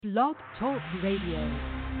Blog Talk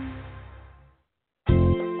Radio.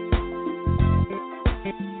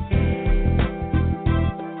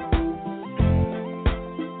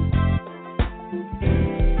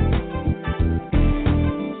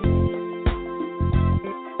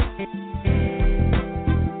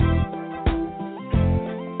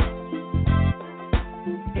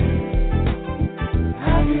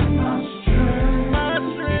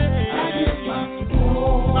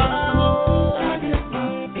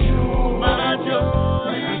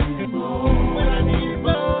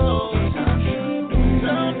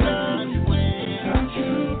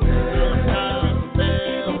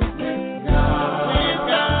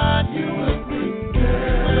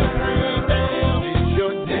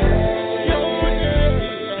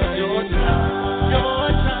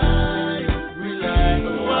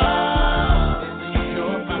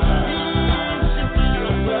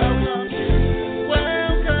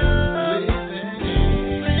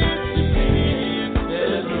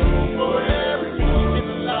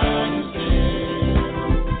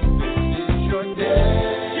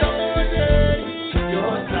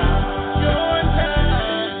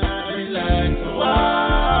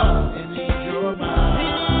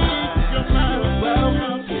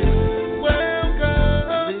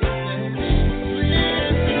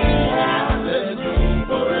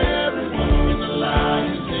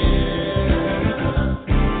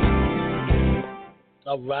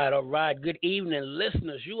 All right. Good evening,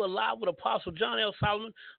 listeners. You are live with Apostle John L.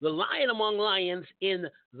 Solomon, the lion among lions in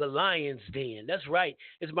the lion's den. That's right.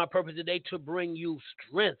 It's my purpose today to bring you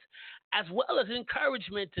strength as well as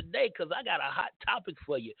encouragement today, because I got a hot topic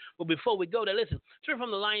for you. But before we go there, listen, Strength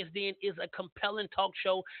from the Lion's Den is a compelling talk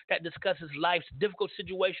show that discusses life's difficult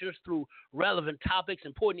situations through relevant topics,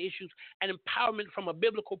 important issues, and empowerment from a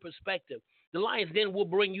biblical perspective. The Lion's Den will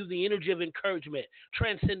bring you the energy of encouragement,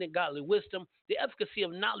 transcendent godly wisdom, the efficacy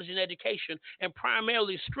of knowledge and education, and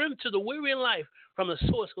primarily strength to the weary in life from the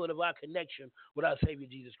sourcehood of our connection with our Savior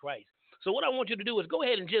Jesus Christ. So what I want you to do is go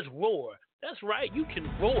ahead and just roar. That's right, you can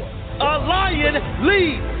roar. A lion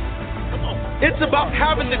leads. Come on. It's about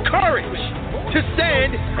having the courage to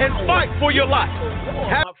stand and fight for your life. Roar,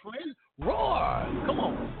 my friend. Roar. Come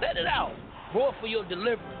on, let it out. Roar for your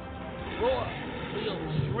deliverance. Roar for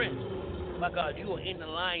your strength. My God, you are in the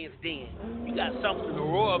lion's den. You got something to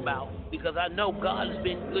roar about because I know God has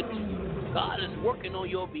been good to you. God is working on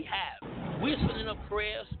your behalf. We're sending up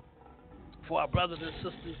prayers for our brothers and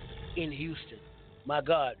sisters in Houston. My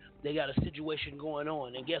God, they got a situation going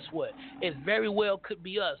on. And guess what? It very well could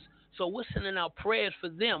be us. So we're sending out prayers for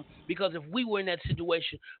them because if we were in that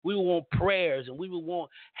situation, we would want prayers and we would want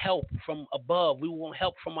help from above. We would want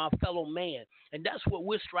help from our fellow man. And that's what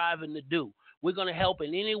we're striving to do. We're going to help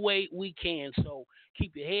in any way we can. So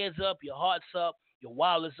keep your heads up, your hearts up, your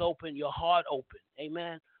wallets open, your heart open.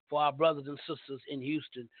 Amen. For our brothers and sisters in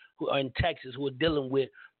Houston who are in Texas who are dealing with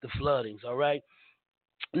the floodings. All right.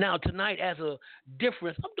 Now, tonight, as a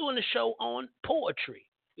difference, I'm doing a show on poetry.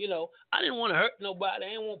 You know, I didn't want to hurt nobody. I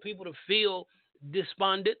didn't want people to feel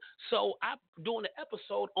despondent. So I'm doing an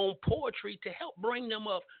episode on poetry to help bring them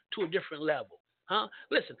up to a different level.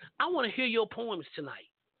 Listen, I want to hear your poems tonight.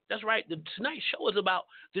 That's right. Tonight's show is about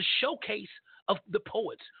the showcase of the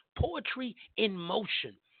poets, poetry in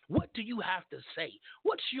motion. What do you have to say?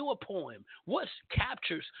 What's your poem? What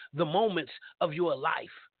captures the moments of your life?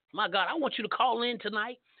 My God, I want you to call in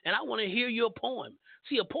tonight, and I want to hear your poem.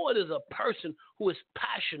 See, a poet is a person who is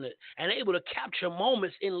passionate and able to capture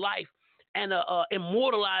moments in life and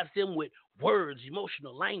immortalize them with words,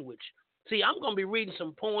 emotional language. See, I'm going to be reading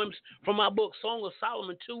some poems from my book, Song of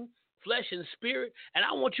Solomon 2, Flesh and Spirit, and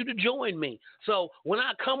I want you to join me. So when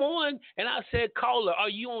I come on and I said, caller, are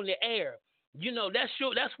you on the air? You know, that's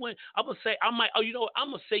when I'm going to say, I'm going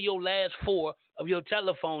to say your last four of your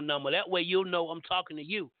telephone number. That way you'll know I'm talking to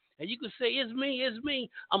you. And you can say, it's me.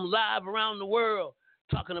 I'm live around the world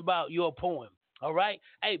talking about your poem. All right?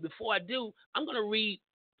 Hey, before I do, I'm going to read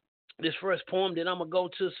this first poem. Then I'm going to go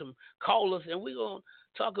to some callers, and we're going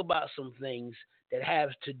to talk about some things that have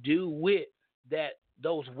to do with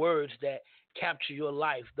those words that capture your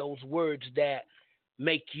life, those words that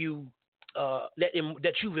make you,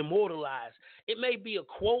 that you've immortalized. It may be a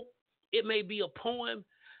quote. It may be a poem.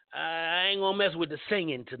 I ain't going to mess with the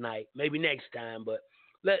singing tonight. Maybe next time, but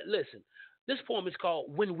listen, this poem is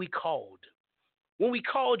called When We Called. When we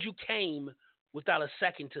called, you came without a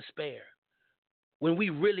second to spare. When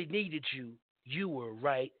we really needed you, you were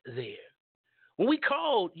right there. When we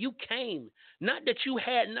called, you came. Not that you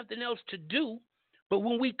had nothing else to do, but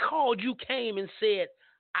when we called, you came and said,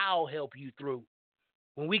 I'll help you through.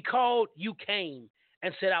 When we called, you came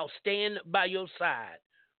and said, I'll stand by your side.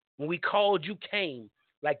 When we called, you came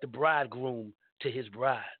like the bridegroom to his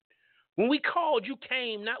bride. When we called, you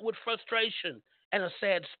came not with frustration and a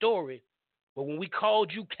sad story, but when we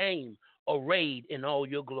called, you came arrayed in all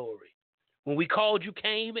your glory. When we called, you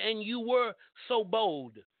came and you were so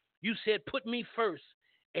bold. You said, put me first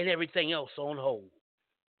and everything else on hold.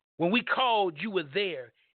 When we called, you were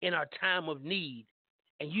there in our time of need,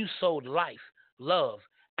 and you sowed life, love,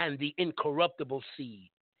 and the incorruptible seed.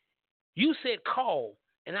 You said, call,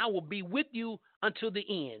 and I will be with you until the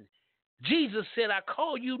end. Jesus said, I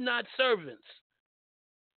call you not servants,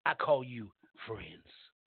 I call you friends.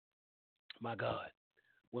 My God,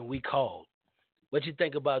 when we called, what you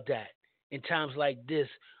think about that? In times like this,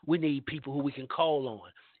 we need people who we can call on.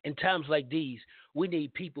 In times like these, we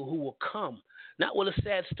need people who will come, not with a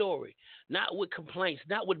sad story, not with complaints,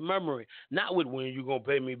 not with murmuring, not with when you going to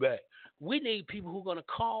pay me back. We need people who are going to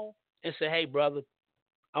call and say, hey, brother,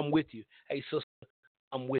 I'm with you. Hey, sister,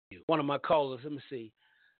 I'm with you. One of my callers, let me see.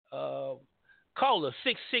 Caller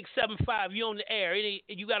 6675, you on the air.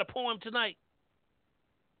 You got a poem tonight?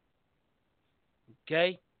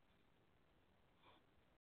 Okay.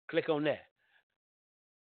 Click on that.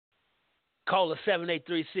 Caller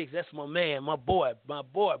 7836. That's my man, my boy, my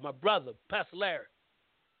brother, Pastor Larry.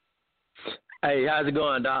 Hey, how's it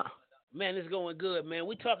going, Doc? Man, it's going good, man.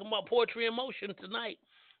 We're talking about poetry in motion tonight.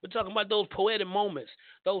 We're talking about those poetic moments,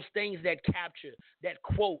 those things that capture, that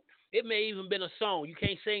quote. It may even been a song. You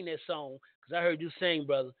can't sing that song because I heard you sing,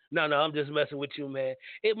 brother. No, I'm just messing with you, man.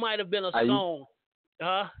 It might have been a song.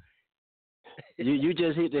 You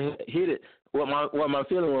just hit it. What my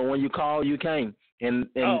feeling was when you called, you came, and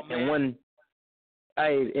when.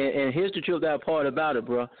 Hey, and here's the truth, that part about it,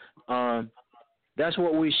 bro. That's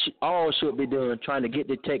what we all should be doing, trying to get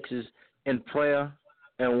to Texas in prayer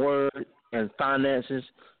and word and finances.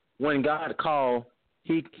 When God called,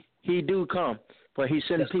 he do come, but he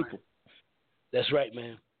sends people. Right. That's right,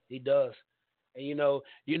 man. He does. And you know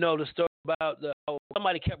the story about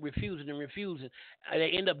somebody kept refusing, and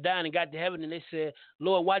they end up dying and got to heaven, and they said,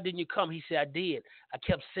 Lord, why didn't you come? He said, I did. I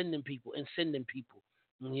kept sending people.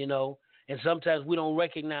 And sometimes we don't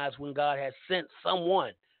recognize when God has sent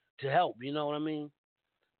someone to help. You know what I mean?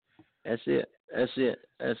 That's it.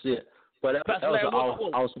 But that was an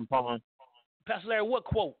awesome poem. Pastor Larry, what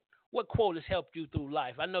quote has helped you through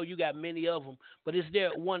life? I know you got many of them, but is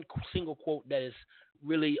there one single quote that has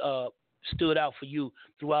really stood out for you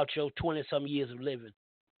throughout your 20-some years of living?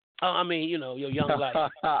 Your young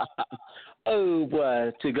life. Oh,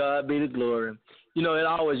 boy, to God be the glory. It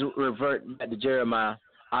always revert back to Jeremiah.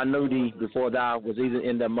 I knew thee before thou was even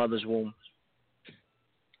in thy mother's womb.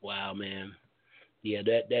 Wow, man. Yeah,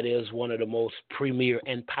 that is one of the most premier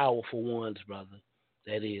and powerful ones, brother.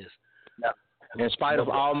 That is. Yeah. In spite of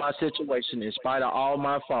all my situation, in spite of all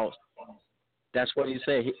my faults, that's what he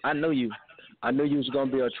said. I knew you. I knew you was going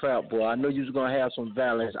to be a trap boy. I knew you was going to have some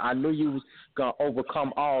violence. I knew you was going to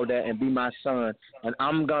overcome all that and be my son. And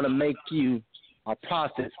I'm going to make you a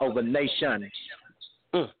prophet over nations.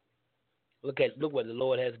 Look what the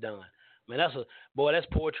Lord has done. Man, that's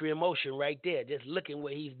poetry in motion right there. Just looking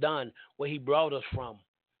what he's done, where he brought us from.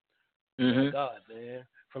 Mm-hmm. My God, man.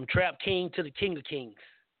 From trap king to the king of kings.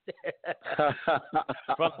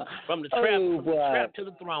 from the trap to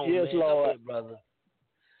the throne, yes, man. Lord. That's it, brother.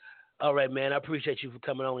 All right, man. I appreciate you for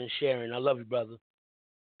coming on and sharing. I love you, brother.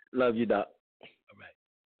 Love you, Doc. All right.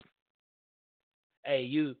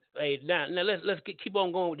 Now let's keep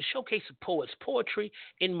on going with the showcase of poets, poetry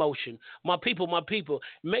in motion. My people,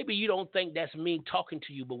 maybe you don't think that's me talking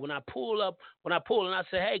to you, but when I pull and I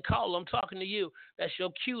say, hey, call, I'm talking to you, that's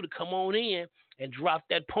your cue to come on in and drop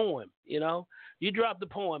that poem. You drop the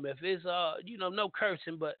poem. If it's no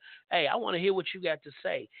cursing, but hey, I want to hear what you got to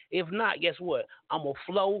say. If not, guess what? I'm gonna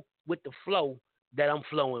flow with the flow that I'm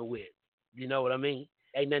flowing with. You know what I mean?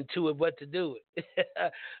 Ain't nothing to it but to do it.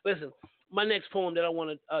 Listen. My next poem that I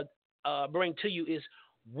want to bring to you is,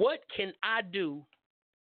 what can I do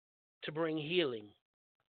to bring healing?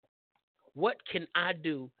 What can I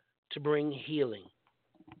do to bring healing?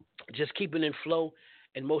 Just keeping in flow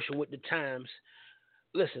and motion with the times.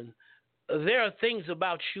 Listen, there are things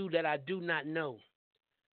about you that I do not know.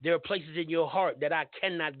 There are places in your heart that I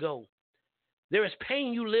cannot go. There is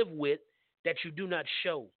pain you live with that you do not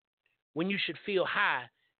show. When you should feel high,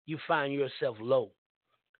 you find yourself low.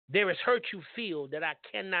 There is hurt you feel that I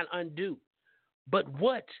cannot undo. But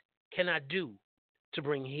what can I do to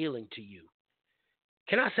bring healing to you?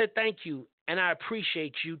 Can I say thank you and I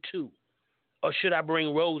appreciate you too? Or should I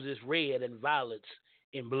bring roses red and violets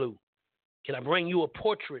in blue? Can I bring you a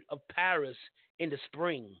portrait of Paris in the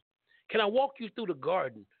spring? Can I walk you through the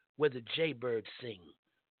garden where the jaybirds sing?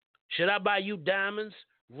 Should I buy you diamonds,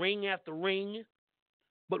 ring after ring?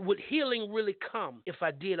 But would healing really come if I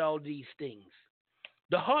did all these things?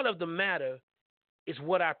 The heart of the matter is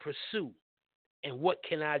what I pursue, and what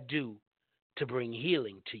can I do to bring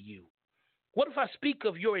healing to you? What if I speak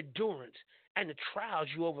of your endurance and the trials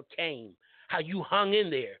you overcame, how you hung in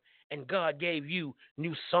there and God gave you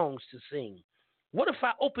new songs to sing? What if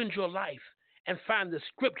I opened your life and find the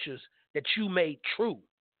scriptures that you made true,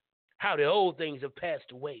 how the old things have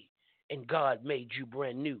passed away and God made you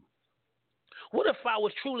brand new? What if I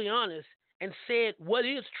was truly honest and said what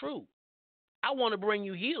is true? I want to bring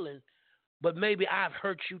you healing, but maybe I've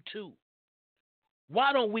hurt you too.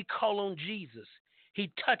 Why don't we call on Jesus?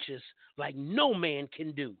 He touches like no man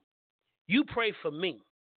can do. You pray for me,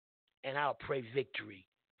 and I'll pray victory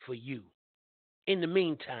for you. In the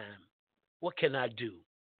meantime, what can I do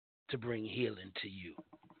to bring healing to you?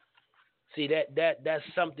 See, that's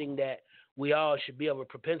something that we all should be of a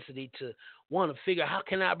propensity to want to figure out. How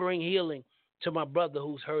can I bring healing to my brother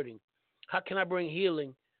who's hurting? How can I bring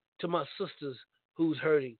healing to my sisters who's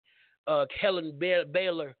hurting? Helen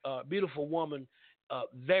Baylor, beautiful woman,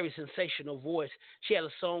 very sensational voice. She had a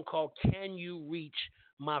song called Can You Reach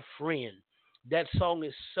My Friend? That song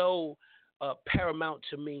is so paramount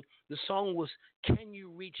to me. The song was, Can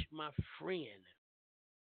you reach my friend?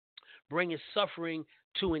 Bring his suffering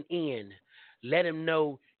to an end. Let him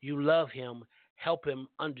know you love him. Help him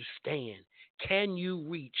understand. Can you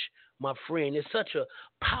reach my friend? It's such a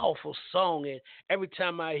powerful song, and every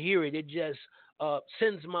time I hear it, it just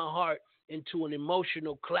sends my heart into an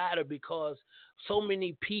emotional clatter, because so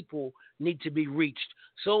many people need to be reached.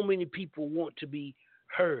 So many people want to be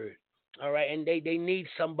heard. All right, and they need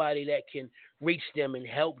somebody that can reach them and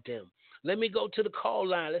help them. Let me go to the call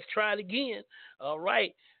line. Let's try it again. All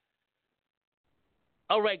right.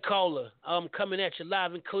 All right, caller. I'm coming at you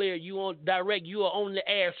live and clear. You on direct. You are on the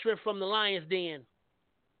air, straight from the Lion's Den.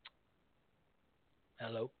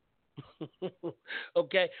 Hello.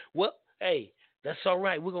 Okay. Well, hey, that's all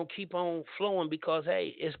right. We're going to keep on flowing because,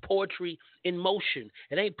 hey, it's poetry in motion.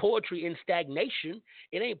 It ain't poetry in stagnation.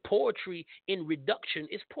 It ain't poetry in reduction.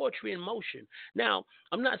 It's poetry in motion. Now,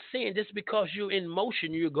 I'm not saying just because you're in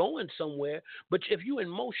motion, you're going somewhere. But if you're in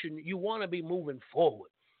motion, you want to be moving forward.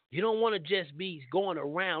 You don't want to just be going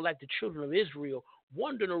around like the children of Israel,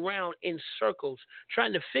 wandering around in circles,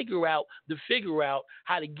 trying to figure out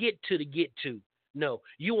how to get to. No,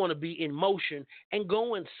 you want to be in motion and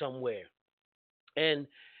going somewhere. And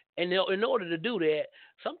in order to do that,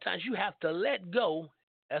 sometimes you have to let go.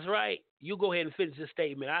 That's right. You go ahead and finish this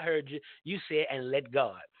statement. I heard you. You said, and let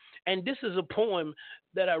God. And this is a poem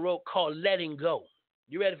that I wrote called Letting Go.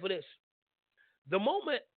 You ready for this? The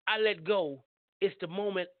moment I let go, it's the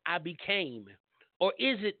moment I became. Or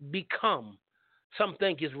is it become? Some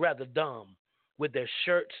think it's rather dumb. With their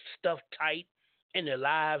shirts stuffed tight and their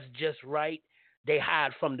lives just right, they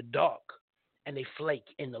hide from the dark and they flake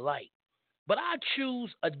in the light. But I choose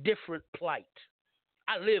a different plight.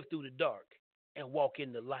 I live through the dark and walk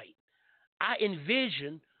in the light. I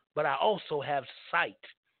envision, but I also have sight.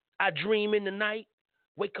 I dream in the night,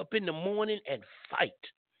 wake up in the morning and fight.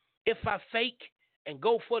 If I fake and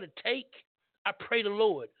go for the take, I pray the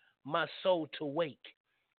Lord my soul to wake.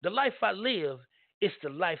 The life I live is the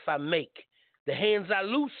life I make. The hands I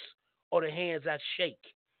loose or the hands I shake.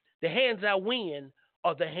 The hands I win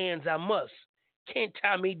or the hands I must. Can't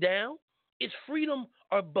tie me down. It's freedom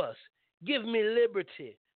or bust. Give me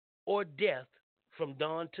liberty or death from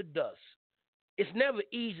dawn to dusk. It's never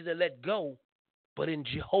easy to let go, but in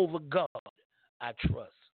Jehovah God I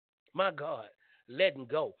trust. My God, letting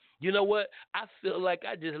go. You know what? I feel like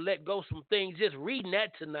I just let go some things just reading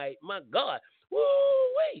that tonight. My God.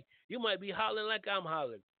 Woo-wee. You might be hollering like I'm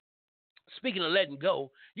hollering. Speaking of letting go,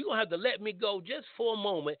 you're going to have to let me go just for a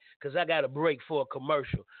moment because I got a break for a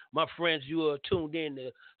commercial. My friends, you are tuned in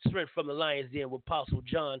to Strength from the Lion's Den with Apostle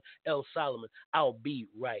John L. Solomon. I'll be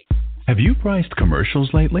right. Have you priced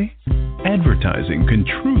commercials lately? Advertising can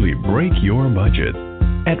truly break your budget.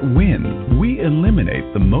 At Win, we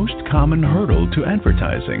eliminate the most common hurdle to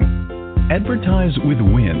advertising. Advertise with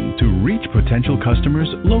Win to reach potential customers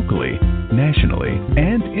locally, nationally,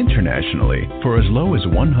 and internationally for as low as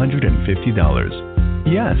 $150.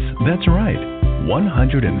 Yes, that's right,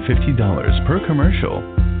 $150 per commercial.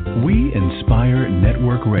 We Inspire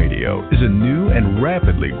Network Radio is a new and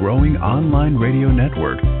rapidly growing online radio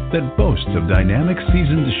network that boasts of dynamic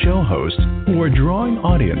seasoned show hosts who are drawing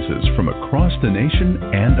audiences from across the nation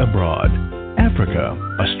and abroad. Africa,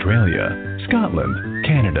 Australia, Scotland,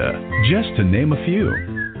 Canada, just to name a few.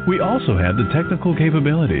 We also have the technical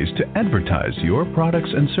capabilities to advertise your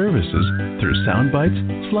products and services through sound bites,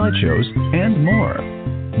 slideshows, and more.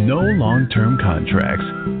 No long-term contracts.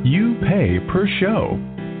 You pay per show.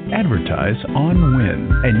 Advertise on Win,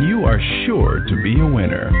 and you are sure to be a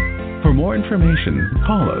winner. For more information,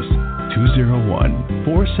 call us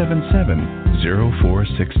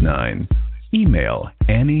 201-477-0469. Email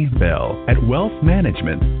Annie Bell at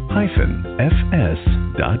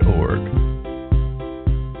wealthmanagement-fs.org.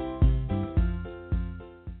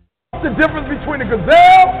 What's the difference between a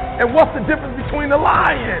gazelle and what's the difference between a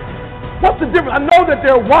lion? What's the difference? I know that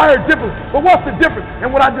they're wired different, but what's the difference?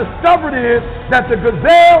 And what I discovered is that the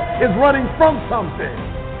gazelle is running from something.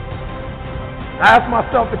 I asked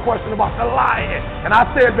myself the question about the lion, and I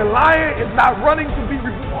said the lion is not running to be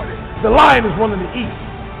rewarded. The lion is running to eat.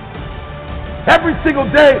 Every single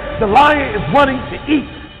day, the lion is running to eat.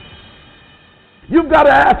 You've got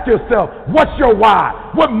to ask yourself, what's your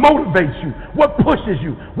why? What motivates you? What pushes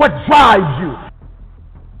you? What drives you?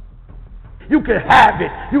 You can have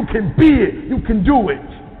it. You can be it. You can do it.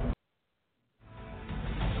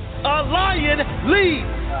 A lion leads.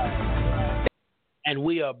 And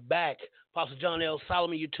we are back. Apostle John L.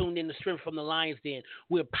 Solomon, you're tuned in to Strength from the Lion's Den.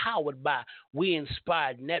 We're powered by We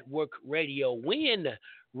Inspired Network Radio. Win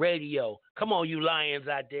Radio. Come on, you lions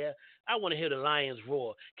out there. I want to hear the lions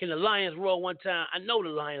roar. Can the lions roar one time? I know the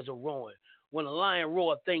lions are roaring. When a lion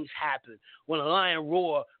roar, things happen. When a lion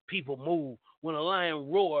roar, people move. When a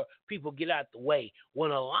lion roar, people get out the way.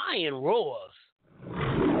 When a lion roars,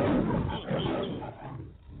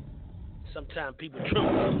 sometimes people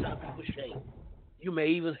tremble, sometimes people shake. You may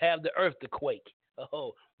even have the earth to quake.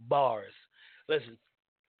 Oh, bars. Listen,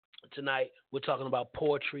 tonight we're talking about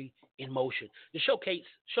poetry in motion, the showcase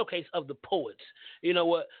of the poets. You know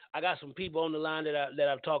what? I got some people on the line that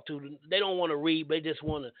I've talked to. They don't want to read, they just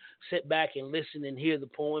want to sit back and listen and hear the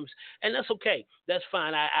poems, and that's okay. That's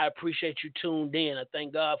fine. I appreciate you tuned in. I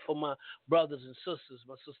thank God for my brothers and sisters.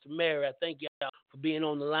 My sister Mary, I thank y'all for being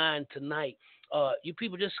on the line tonight. You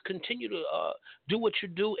people just continue to do what you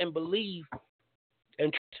do and believe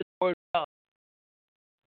and trust the word of God.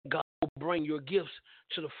 God will bring your gifts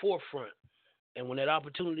to the forefront. And when that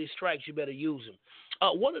opportunity strikes, you better use them.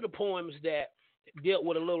 One of the poems that dealt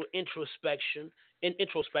with a little introspection and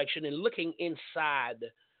looking inside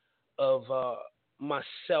of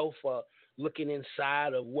myself, looking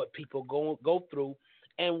inside of what people go through.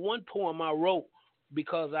 And one poem I wrote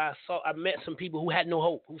because I met some people who had no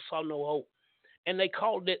hope, who saw no hope, and they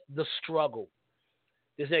called it The Struggle.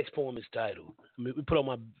 This next poem is titled, we put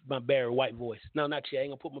on my Barry White voice. No, not yet. I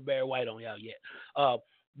ain't going to put my Barry White on y'all yet.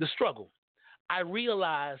 The Struggle. I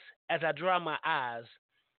realize as I dry my eyes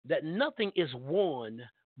that nothing is won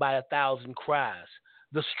by 1,000 cries.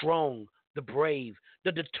 The strong, the brave,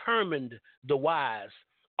 the determined, the wise,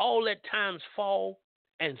 all at times fall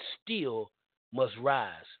and still must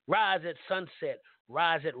rise. Rise at sunset,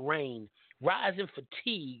 rise at rain, rise in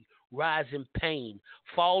fatigue, rise in pain,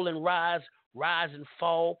 fall and rise, rise and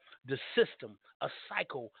fall, the system, a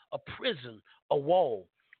cycle, a prison, a wall.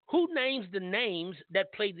 Who names the names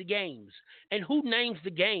that play the games? And who names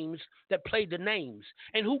the games that play the names?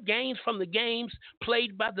 And who gains from the games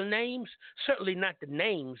played by the names? Certainly not the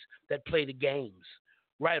names that play the games.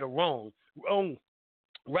 Right or wrong?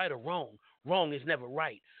 Right or wrong? Wrong is never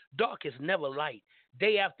right. Dark is never light.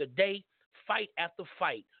 Day after day, fight after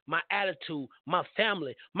fight. My attitude, my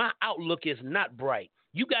family, my outlook is not bright.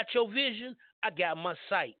 You got your vision, I got my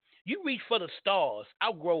sight. You reach for the stars,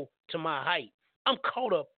 I'll grow to my height. I'm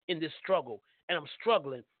caught up in this struggle, and I'm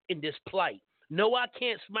struggling in this plight. No, I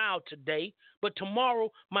can't smile today, but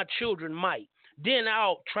tomorrow my children might. Then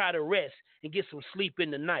I'll try to rest and get some sleep in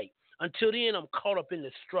the night. Until then, I'm caught up in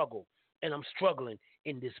this struggle, and I'm struggling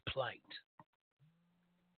in this plight.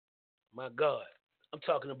 My God, I'm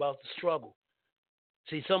talking about the struggle.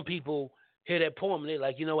 See, some people hear that poem, and they're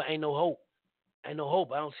like, you know what, ain't no hope. Ain't no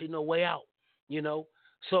hope. I don't see no way out, you know.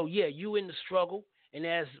 So, yeah, you in the struggle. And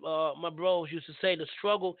as my bros used to say, the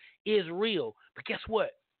struggle is real. But guess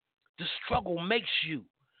what? The struggle makes you.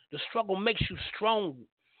 The struggle makes you strong.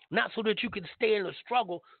 Not so that you can stay in the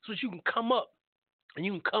struggle, so that you can come up and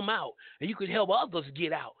you can come out and you can help others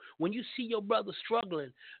get out. When you see your brother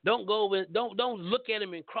struggling, don't go over and don't look at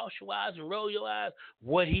him and cross your eyes and roll your eyes.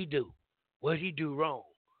 What'd he do? What'd he do wrong?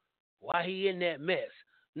 Why he in that mess?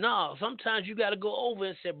 No, sometimes you got to go over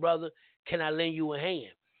and say, brother, can I lend you a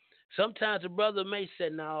hand? Sometimes a brother may say,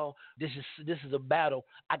 no, this is a battle.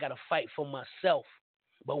 I got to fight for myself.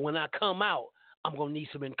 But when I come out, I'm going to need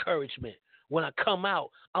some encouragement. When I come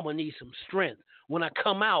out, I'm going to need some strength. When I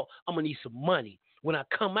come out, I'm going to need some money. When I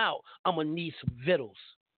come out, I'm going to need some victuals.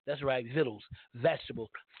 That's right, victuals, vegetables,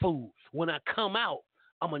 food. When I come out,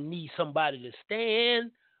 I'm going to need somebody to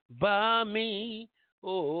stand by me.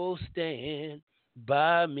 Oh, stand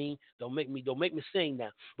by me. Don't make me sing now.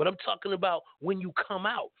 But I'm talking about when you come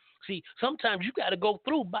out. See, sometimes you got to go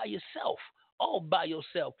through by yourself, all by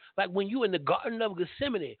yourself. Like when you in the Garden of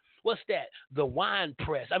Gethsemane. What's that? The wine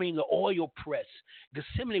press. I mean, the oil press.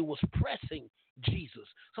 Gethsemane was pressing Jesus.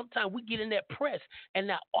 Sometimes we get in that press, and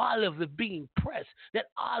that olive is being pressed. That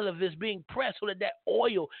olive is being pressed so that that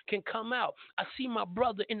oil can come out. I see my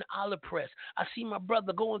brother in the olive press. I see my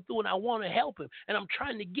brother going through, and I want to help him, and I'm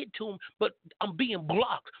trying to get to him, but I'm being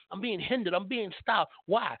blocked. I'm being hindered. I'm being stopped.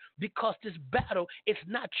 Why? Because this battle, it's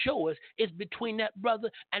not yours. It's between that brother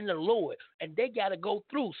and the Lord, and they got to go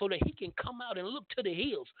through so that he can come out and look to the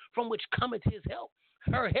hills from which cometh his help.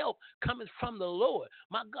 Her help coming from the Lord.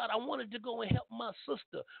 My God, I wanted to go and help my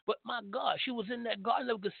sister, but my God, she was in that Garden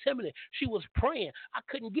of Gethsemane. She was praying. I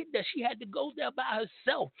couldn't get there. She had to go there by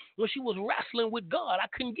herself when she was wrestling with God. I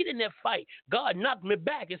couldn't get in that fight. God knocked me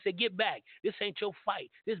back and said, get back. This ain't your fight.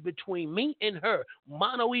 This is between me and her.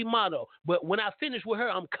 Mano y mano. But when I finish with her,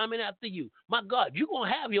 I'm coming after you. My God, you're going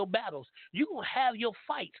to have your battles. You're going to have your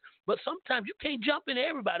fights. But sometimes you can't jump into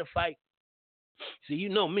everybody's fight. See, you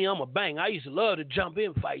know me, I'm a bang. I used to love to jump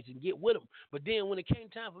in fights and get with them. But then when it came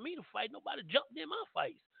time for me to fight, nobody jumped in my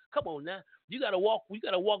fights. Come on now. You gotta walk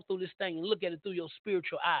through this thing and look at it through your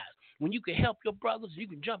spiritual eyes. When you can help your brothers, you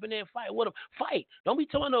can jump in there and fight with them. Fight. Don't be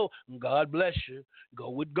telling no, God bless you. Go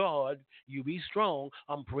with God. You be strong.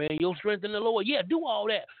 I'm praying your strength in the Lord. Yeah, do all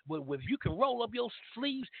that. But if you can roll up your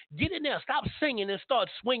sleeves, get in there. Stop singing and start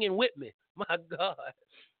swinging with me. My God.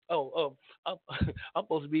 I'm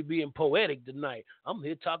supposed to be being poetic tonight. I'm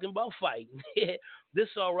here talking about fighting. This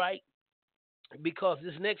all right, because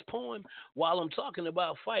this next poem, while I'm talking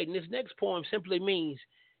about fighting, this next poem simply means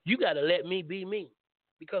you got to let me be me,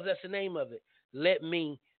 because that's the name of it. Let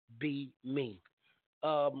me be me.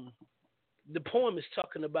 The poem is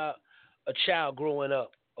talking about a child growing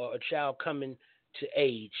up or a child coming to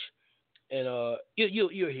age. And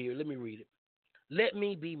you're here. Let me read it. Let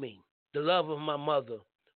me be me, the love of my mother.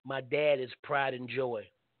 My dad is pride and joy.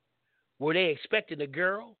 Were they expecting a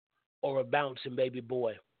girl or a bouncing baby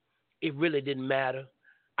boy? It really didn't matter.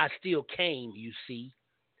 I still came, you see.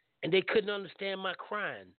 And they couldn't understand my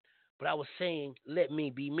crying, but I was saying, let me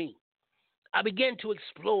be me. I began to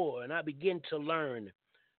explore and I began to learn.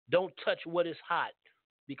 Don't touch what is hot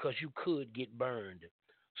because you could get burned.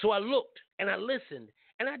 So I looked and I listened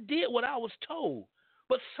and I did what I was told.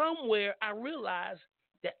 But somewhere I realized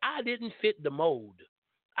that I didn't fit the mold.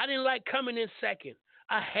 I didn't like coming in second.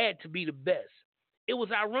 I had to be the best. It was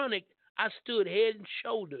ironic. I stood head and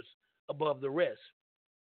shoulders above the rest.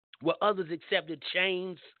 Where others accepted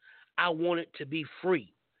chains, I wanted to be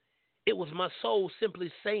free. It was my soul simply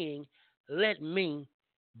saying, let me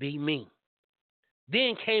be me.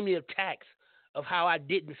 Then came the attacks of how I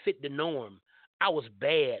didn't fit the norm. I was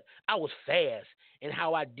bad. I was fast, and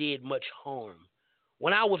how I did much harm.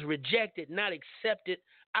 When I was rejected, not accepted,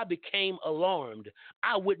 I became alarmed.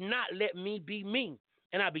 I would not let me be me,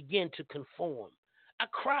 and I began to conform. I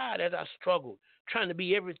cried as I struggled, trying to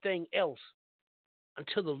be everything else,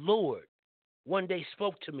 until the Lord one day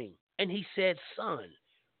spoke to me, and he said, son,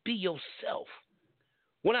 be yourself.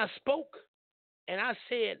 When I spoke, and I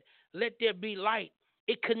said, let there be light,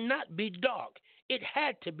 it could not be dark. It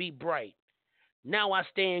had to be bright. Now I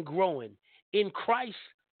stand growing in Christ's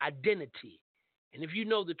identity. And if you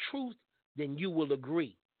know the truth, then you will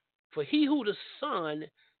agree. For he who the Son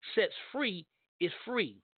sets free is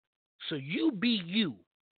free. So you be you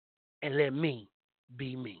and let me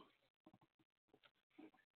be me.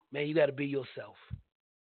 Man, you got to be yourself.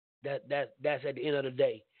 That's at the end of the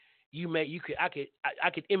day. I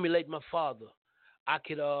could emulate my father. I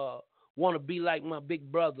could want to be like my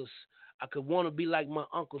big brothers. I could want to be like my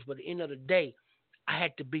uncles. But at the end of the day, I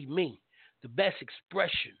had to be me. The best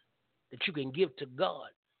expression that you can give to God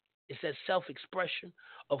is that self-expression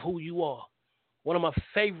of who you are. One of my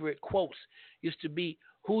favorite quotes used to be,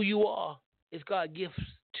 who you are is God's gift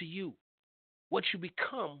to you. What you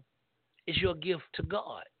become is your gift to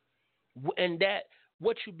God. And that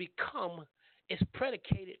what you become is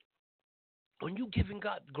predicated on you giving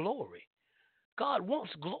God glory. God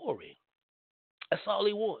wants glory. That's all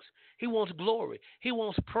he wants. He wants glory. He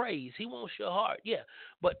wants praise. He wants your heart. Yeah,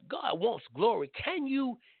 but God wants glory. Can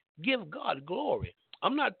you give God glory?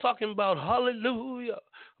 I'm not talking about hallelujah,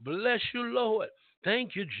 bless you, Lord.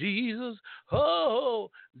 Thank you, Jesus. Oh,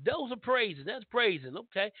 those are praises. That's praising,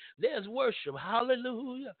 okay? There's worship.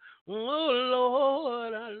 Hallelujah. Oh,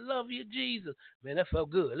 Lord, I love you, Jesus. Man, that felt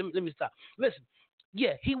good. Let me stop. Listen,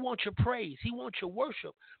 yeah, he wants your praise. He wants your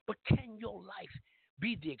worship. But can your life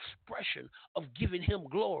be the expression of giving him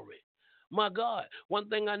glory? My God, one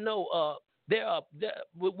thing I know,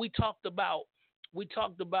 we talked about we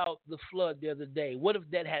talked about the flood the other day. What if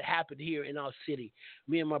that had happened here in our city?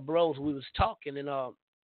 Me and my bros, we was talking, and I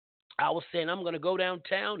was saying I'm going to go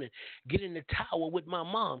downtown and get in the tower with my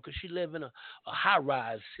mom because she live in a high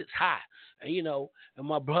rise, sits high. And, and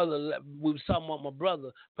my brother, we was talking about my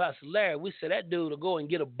brother, Pastor Larry. We said that dude will go and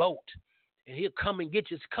get a boat. And he'll come and get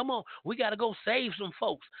you. Come on, we got to go save some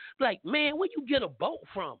folks. Like, man, where you get a boat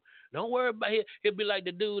from? Don't worry about it. He'll be like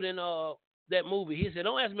the dude in that movie. He said,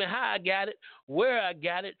 don't ask me how I got it, where I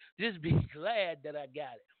got it. Just be glad that I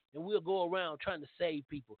got it. And we'll go around trying to save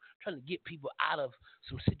people, trying to get people out of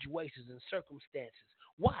some situations and circumstances.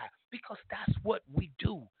 Why? Because that's what we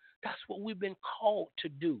do. That's what we've been called to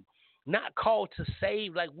do. Not called to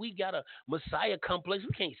save like we got a Messiah complex.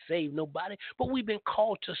 We can't save nobody, but we've been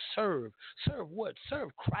called to serve. Serve what? Serve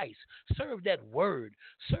Christ. Serve that word.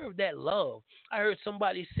 Serve that love. I heard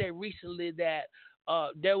somebody say recently that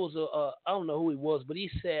there was I don't know who he was, but he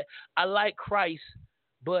said, I like Christ,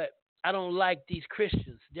 but I don't like these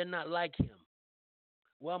Christians. They're not like him.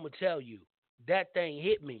 Well, I'm going to tell you, that thing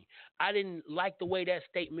hit me. I didn't like the way that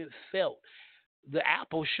statement felt. The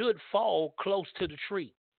apple should fall close to the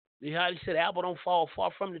tree. You know how he said apple don't fall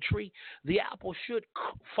far from the tree? The apple should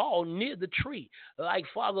fall near the tree, like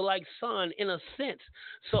father, like son, in a sense.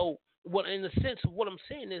 So, in the sense of what I'm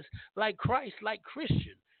saying is, like Christ, like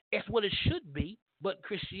Christian. That's what it should be, but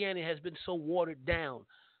Christianity has been so watered down,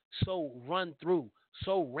 so run through,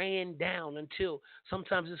 so ran down until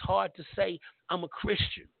sometimes it's hard to say I'm a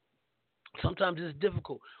Christian. Sometimes it's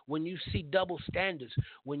difficult when you see double standards.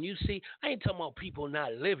 When you see, I ain't talking about people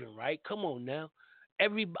not living right. Come on now.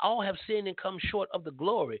 All have sinned and come short of the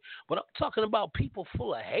glory. But I'm talking about people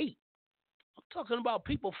full of hate. I'm talking about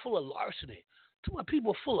people full of larceny. I'm talking about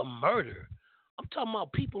people full of murder. I'm talking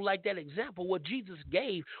about people like that example what Jesus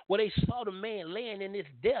gave, where they saw the man laying in his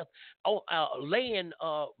death, laying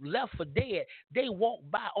left for dead. They walked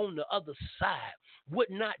by on the other side, would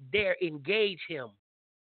not dare engage him.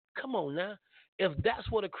 Come on now. If that's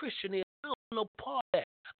what a Christian is, I don't know part of that.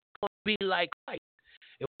 I want to be like Christ.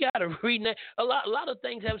 If we got to rename, a lot of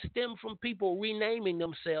things have stemmed from people renaming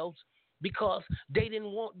themselves because they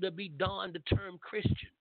didn't want to be donned the term Christian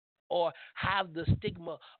or have the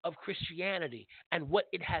stigma of Christianity and what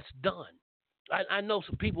it has done. I know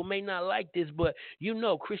some people may not like this, but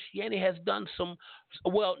Christianity has done some,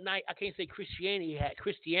 I can't say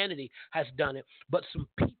Christianity has done it, but some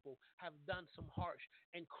people have done some harsh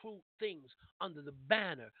and cruel things under the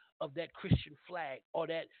banner of that Christian flag or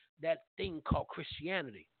that thing called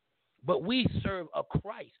Christianity. But we serve a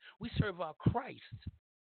Christ. We serve our Christ.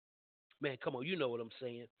 Man, come on, you know what I'm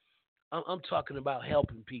saying. I'm talking about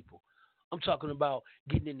helping people. I'm talking about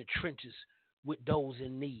getting in the trenches with those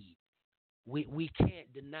in need. We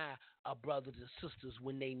can't deny our brothers and sisters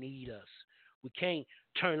when they need us. We can't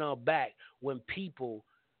turn our back when people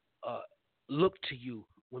look to you,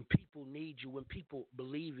 when people need you, when people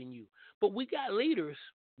believe in you. But we got leaders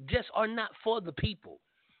just are not for the people.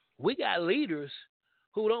 We got leaders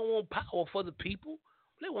who don't want power for the people.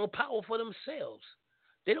 They want power for themselves.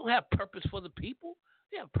 They don't have purpose for the people.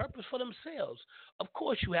 They have purpose for themselves. Of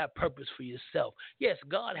course you have purpose for yourself. Yes,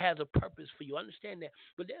 God has a purpose for you. I understand that.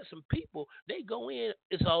 But there's some people, they go in,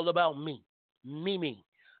 it's all about me. Me.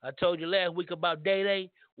 I told you last week about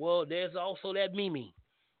Day. Well, there's also that me.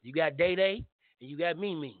 You got Day and you got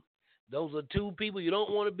me. Those are two people you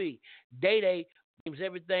don't want to be. Day blames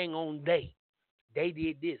everything on they. They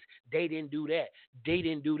did this. They didn't do that. They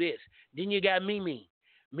didn't do this. Then you got me.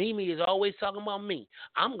 Mimi is always talking about me.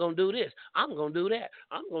 I'm going to do this. I'm going to do that.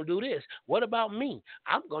 I'm going to do this. What about me?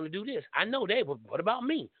 I'm going to do this. I know they, but what about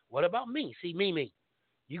me? What about me? See, Mimi.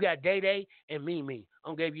 You got Day and Mimi.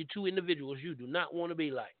 I'm going to give you two individuals you do not want to be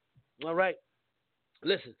like. All right?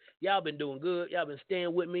 Listen, y'all been doing good. Y'all been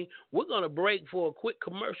staying with me. We're going to break for a quick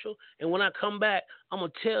commercial. And when I come back, I'm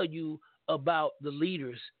going to tell you about the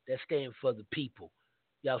leaders that stand for the people.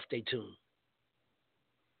 Y'all stay tuned.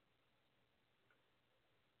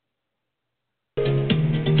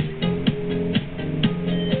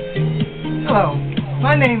 Hello,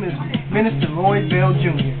 my name is Minister Lloyd Bell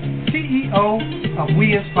Jr., CEO of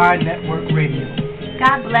We Inspire Network Radio.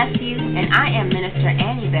 God bless you, and I am Minister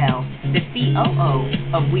Annie Bell, the COO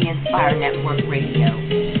of We Inspire Network Radio.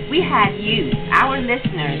 We had you, our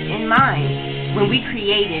listeners, in mind when we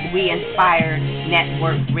created We Inspire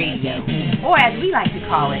Network Radio, or as we like to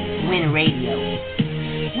call it, WIN Radio.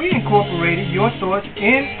 We incorporated your thoughts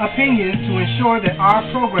and opinions to ensure that our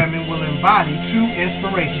programming will embody true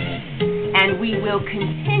inspiration. And we will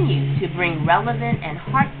continue to bring relevant and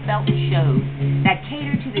heartfelt shows that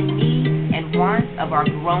cater to the needs and wants of our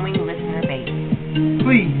growing listener base.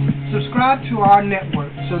 Please subscribe to our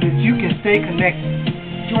network so that you can stay connected.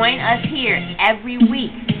 Join us here every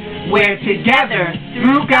week, where together,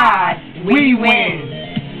 through God, we win.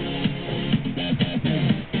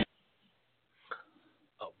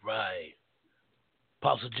 All right.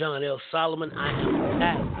 Apostle John L. Solomon, I am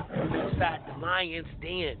back inside the Lion's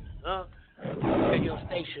Den. Radio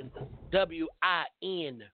station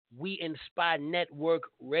WIN, We Inspire Network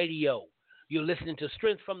Radio. You're listening to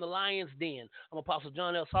Strength from the Lion's Den. I'm Apostle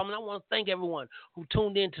John L. Solomon. I want to thank everyone who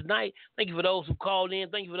tuned in tonight. Thank you for those who called in.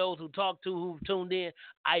 Thank you for those who talked to, who tuned in.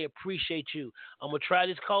 I appreciate you. I'm going to try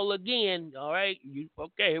this call again. All right?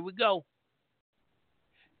 Okay, here we go.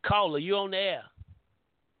 Caller, you on the air.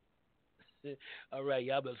 All right,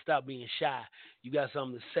 y'all better stop being shy. You got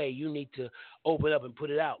something to say. You need to open up and put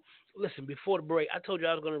it out. Listen, before the break, I told you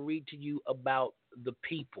I was going to read to you about the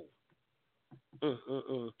people.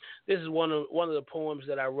 This is one of the poems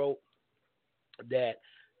that I wrote that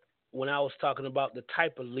when I was talking about the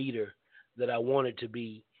type of leader that I wanted to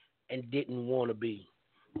be and didn't want to be,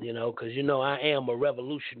 because, I am a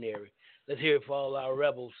revolutionary. Let's hear it for all our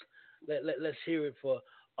rebels. Let's hear it for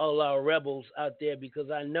all our rebels out there, because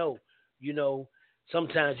I know,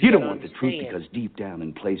 sometimes you don't want the truth, because deep down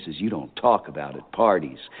in places you don't talk about at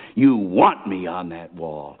parties, you want me on that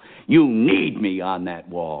wall. You need me on that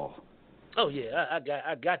wall. Oh yeah,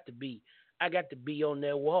 I got to be on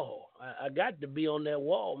that wall. I got to be on that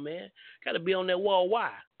wall, man. Got to be on that wall.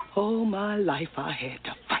 Why? All my life I had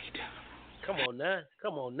to fight. Come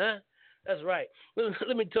on now. That's right.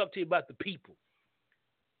 Let me talk to you about the people.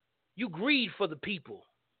 You greed for the people.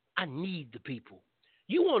 I need the people.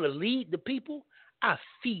 You want to lead the people? I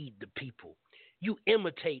feed the people. You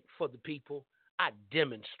imitate for the people. I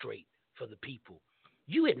demonstrate for the people.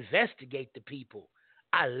 You investigate the people.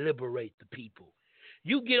 I liberate the people.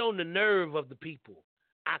 You get on the nerve of the people.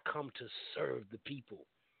 I come to serve the people.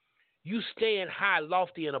 You stand high,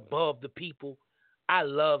 lofty, and above the people. I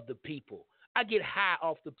love the people. I get high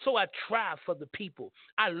off so I try for the people.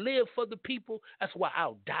 I live for the people. That's why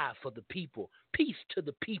I'll die for the people. Peace to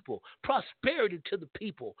the people. Prosperity to the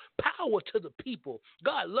people. Power to the people.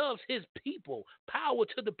 God loves his people. Power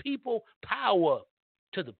to the people. Power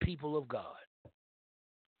to the people of God.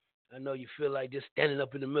 I know you feel like just standing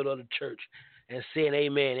up in the middle of the church and saying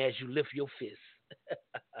amen as you lift your fist.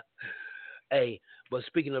 Hey, but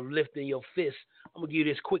speaking of lifting your fist, I'm going to give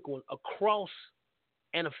you this quick one. A cross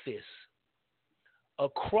and a fist. A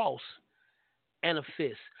cross and a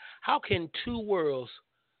fist. How can two worlds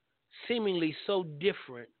seemingly so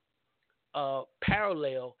different,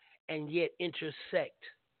 parallel, and yet intersect?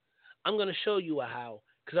 I'm going to show you how,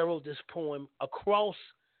 because I wrote this poem, A Cross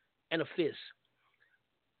and a Fist.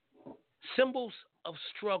 Symbols of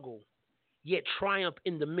struggle, yet triumph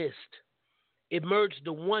in the mist. Emerge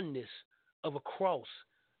the oneness of a cross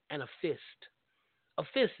and a fist. A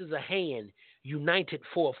fist is a hand united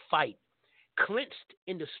for a fight, clenched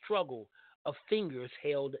in the struggle of fingers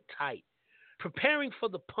held tight, preparing for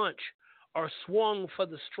the punch or swung for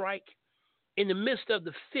the strike. In the midst of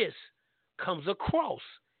the fist comes a cross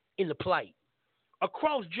in the plight. A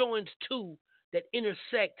cross joins two that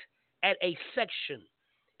intersect at a section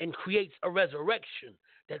and creates a resurrection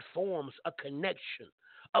that forms a connection,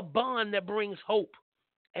 a bond that brings hope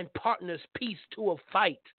and partners peace to a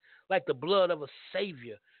fight, like the blood of a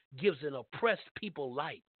savior gives an oppressed people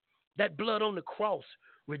light. That blood on the cross,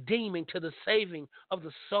 redeeming to the saving of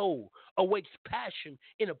the soul, awakes passion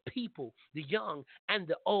in a people, the young and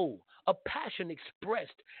the old, a passion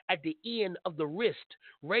expressed at the end of the wrist,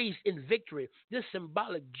 raised in victory, this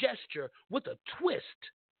symbolic gesture with a twist.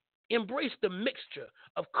 Embrace the mixture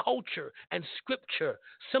of culture and scripture,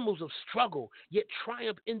 symbols of struggle, yet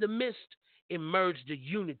triumph in the midst. Emerge the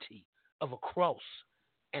unity of a cross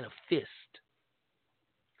and a fist.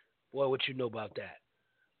 Boy, what you know about that?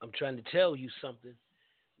 I'm trying to tell you something.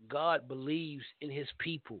 God believes in his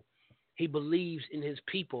people. He believes in his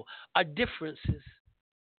people. Our differences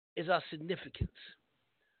is our significance.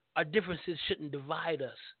 Our differences shouldn't divide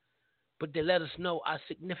us, but they let us know our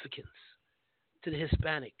significance. To the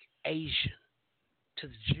Hispanic, Asian, to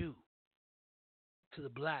the Jew, to the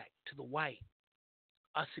black, to the white.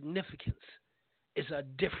 Our significance is our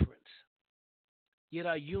difference. Yet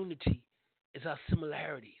our unity is our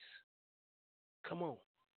similarities. Come on.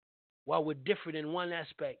 While we're different in one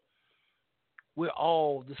aspect, we're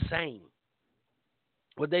all the same.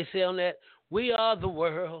 What they say on that, we are the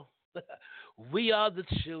world. We are the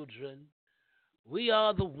children. We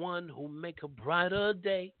are the one who make a brighter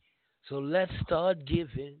day. So let's start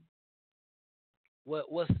giving.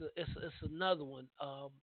 It's another one.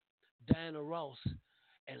 Diana Ross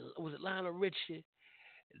and was it Lionel Richie?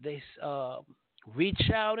 They reach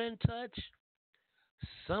out and touch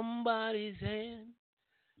somebody's hand.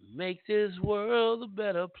 Make this world a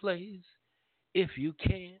better place if you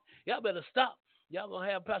can. Y'all better stop. Y'all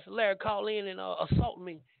gonna have Pastor Larry call in and assault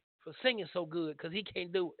me for singing so good because he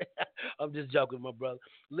can't do it. I'm just joking, my brother.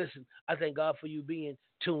 Listen, I thank God for you being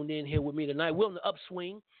tuned in here with me tonight. We're on the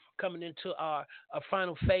upswing coming into our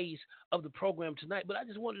final phase of the program tonight, but I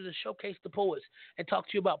just wanted to showcase the poets and talk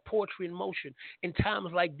to you about poetry in motion. In times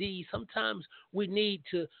like these, sometimes we need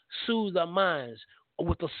to soothe our minds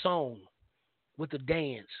with a song, with a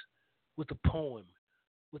dance, with a poem,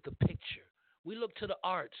 with a picture. We look to the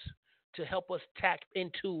arts to help us tap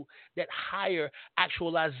into that higher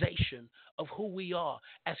actualization of who we are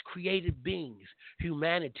as creative beings,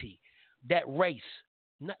 humanity, that race,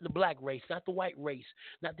 not the black race, not the white race,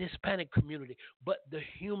 not the Hispanic community, but the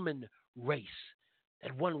human race,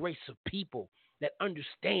 that one race of people that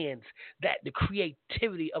understands that the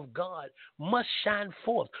creativity of God must shine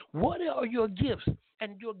forth. What are your gifts?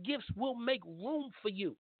 And your gifts will make room for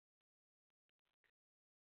you.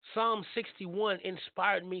 Psalm 61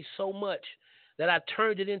 inspired me so much that I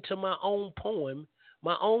turned it into my own poem,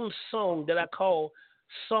 my own song that I call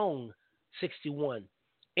Song 61,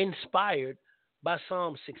 inspired by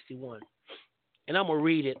Psalm 61. And I'm going to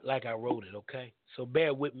read it like I wrote it, okay? So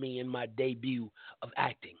bear with me in my debut of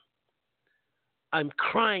acting. I'm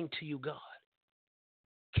crying to you, God.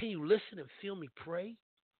 Can you listen and feel me pray?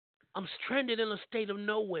 I'm stranded in a state of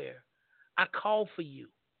nowhere. I call for you.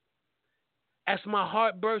 As my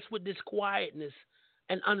heart bursts with disquietness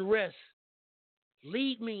and unrest,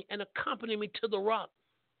 lead me and accompany me to the rock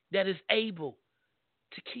that is able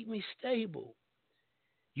to keep me stable.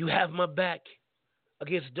 You have my back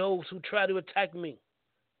against those who try to attack me.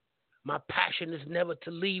 My passion is never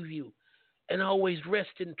to leave you and always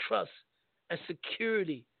rest in trust and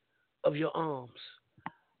security of your arms.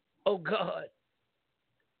 Oh God,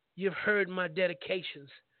 you've heard my dedications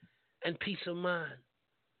and peace of mind.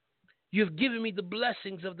 You've given me the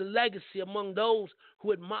blessings of the legacy among those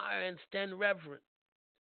who admire and stand reverent.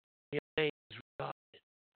 Your name is regarded.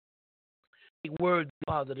 Make worthy,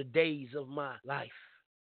 Father, the days of my life.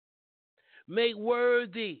 Make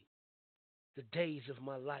worthy the days of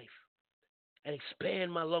my life and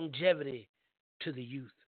expand my longevity to the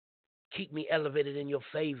youth. Keep me elevated in your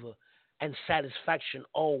favor and satisfaction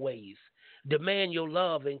always. Demand your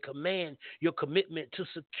love and command your commitment to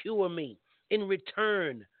secure me. In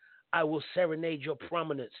return, I will serenade your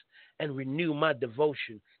prominence and renew my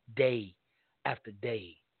devotion day after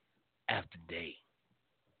day after day.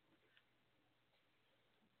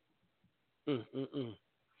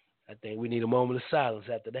 I think we need a moment of silence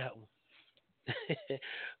after that one.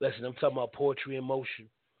 Listen, I'm talking about poetry in motion,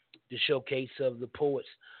 the showcase of the poets.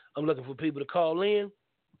 I'm looking for people to call in,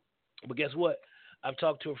 but guess what? I've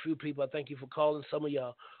talked to a few people. I thank you for calling. Some of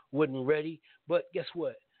y'all wasn't ready, but guess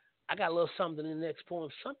what? I got a little something in the next poem,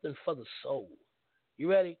 something for the soul. You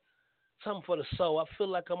ready? Something for the soul. I feel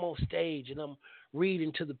like I'm on stage and I'm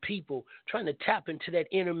reading to the people, trying to tap into that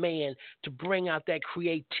inner man to bring out that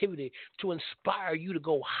creativity, to inspire you to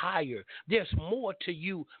go higher. There's more to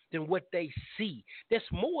you than what they see. There's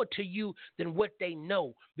more to you than what they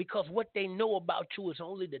know, because what they know about you is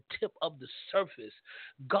only the tip of the surface.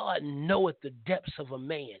 God knoweth the depths of a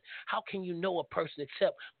man. How can you know a person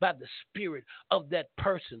except by the spirit of that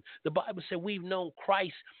person? The Bible said we've known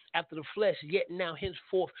Christ after the flesh, yet now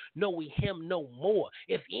henceforth know we him no more.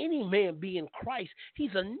 If any man be in Christ,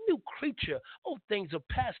 he's a new creature. Old things are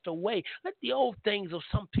passed away. Let the old things of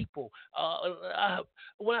some people,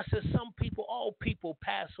 when I said some people, all people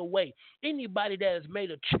pass away. Anybody that has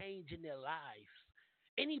made a change in their lives,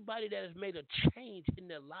 anybody that has made a change in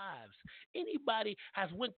their lives, anybody has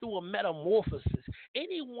went through a metamorphosis,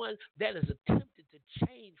 anyone that has attempted to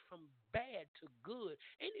change from bad to good,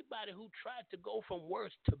 anybody who tried to go from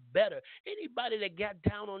worse to better, anybody that got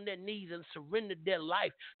down on their knees and surrendered their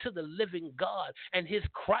life to the living God and his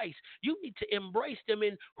Christ, you need to embrace them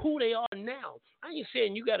in who they are now. I ain't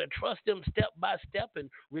saying you got to trust them step by step and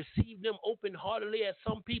receive them open-heartedly as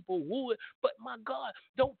some people would, but my God,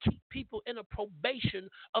 don't keep people in a probation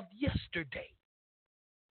of yesterday.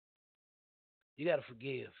 You got to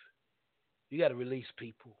forgive. You got to release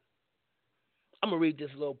people. I'm going to read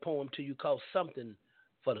this little poem to you called Something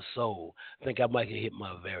for the Soul. I think I might hit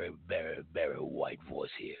my very, very, very white voice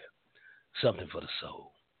here. Something for the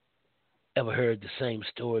soul. Ever heard the same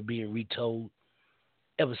story being retold?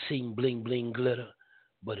 Ever seen bling, bling, glitter,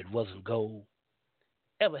 but it wasn't gold?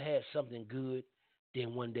 Ever had something good,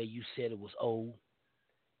 then one day you said it was old?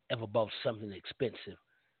 Ever bought something expensive,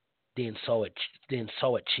 then saw it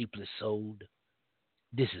cheaply sold?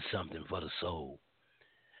 This is something for the soul.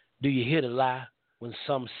 Do you hear the lie when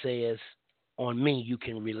some says On me you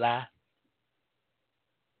can rely.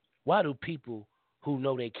 Why do people who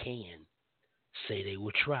know they can say they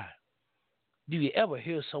will try? Do you ever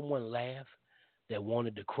hear someone laugh that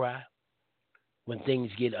wanted to cry? When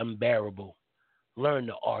things get unbearable, learn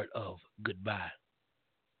the art of goodbye.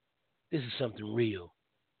 This is something real.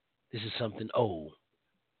 This is something old.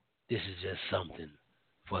 This is just something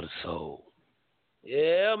for the soul.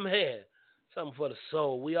 Yeah, man. Something for the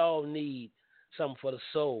soul. We all need something for the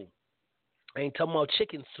soul. I ain't talking about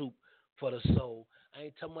chicken soup for the soul. I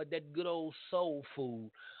ain't talking about that good old soul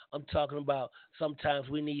food. I'm talking about sometimes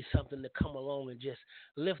we need something to come along and just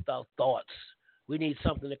lift our thoughts. We need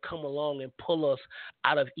something to come along and pull us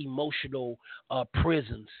out of emotional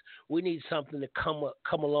prisons. We need something to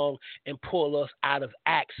come along and pull us out of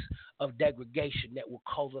acts of degradation that will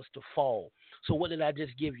cause us to fall. So what did I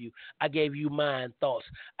just give you? I gave you mind, thoughts.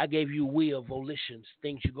 I gave you will, volitions,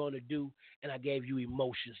 things you're going to do. And I gave you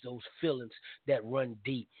emotions, those feelings that run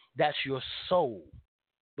deep. That's your soul.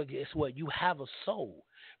 But guess what? You have a soul.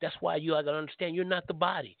 That's why you got to understand you're not the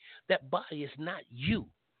body. That body is not you.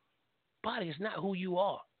 Body is not who you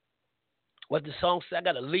are. What the song says, I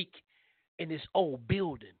got a leak in this old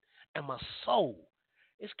building, and my soul,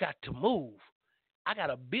 it's got to move. I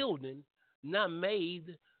got a building not made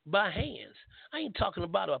by hands. I ain't talking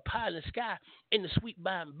about a pie in the sky in the sweet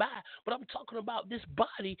by and by, but I'm talking about this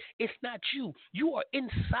body. It's not you. You are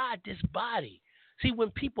inside this body. See,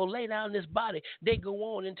 when people lay down this body, they go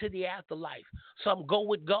on into the afterlife. Some go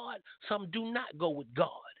with God, some do not go with God.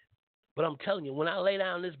 But I'm telling you, when I lay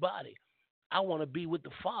down this body, I want to be with the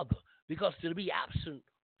Father, because to be absent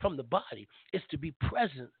from the body is to be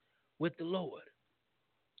present with the Lord.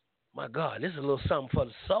 My God, this is a little something for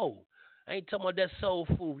the soul. I ain't talking about that soul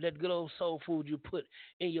food, that good old soul food you put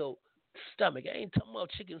in your stomach. I ain't talking about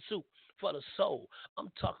chicken soup for the soul. I'm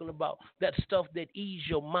talking about that stuff that ease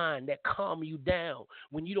your mind, that calm you down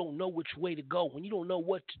when you don't know which way to go, when you don't know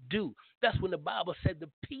what to do. That's when the Bible said the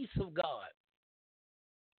peace of God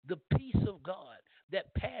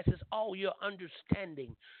that passes all your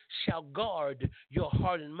understanding shall guard your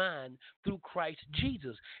heart and mind through Christ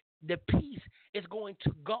Jesus. The peace is going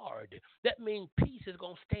to guard. That means peace is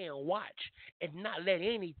going to stay and watch and not let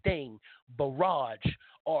anything barrage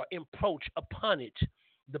or encroach upon it.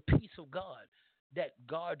 The peace of God that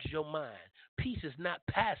guards your mind. Peace is not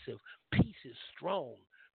passive. Peace is strong.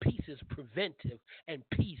 Peace is preventive. And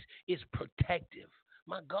peace is protective.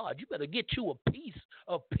 My God, you better get you a piece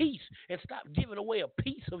of peace and stop giving away a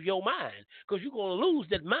piece of your mind, because you're going to lose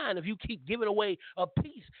that mind if you keep giving away a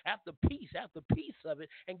piece after piece after piece of it,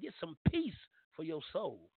 and get some peace for your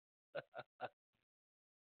soul.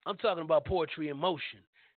 I'm talking about poetry in motion,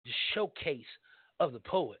 the showcase of the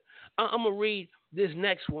poet. I'm going to read this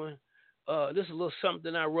next one. This is a little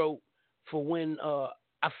something I wrote for when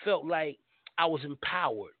I felt like I was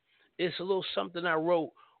empowered. It's a little something I wrote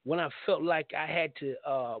when I felt like I had to,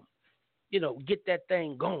 get that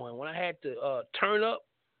thing going, when I had to turn up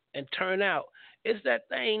and turn out. It's that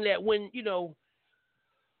thing that when,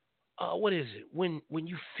 what is it? When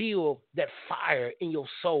you feel that fire in your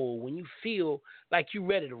soul, when you feel like you're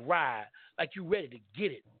ready to ride, like you're ready to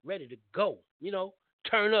get it, ready to go,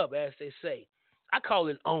 turn up, as they say. I call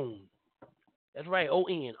it own. That's right,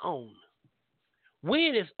 O-N, own.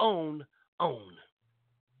 When is own?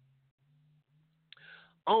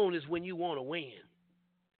 Own is when you want to win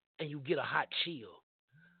and you get a hot chill.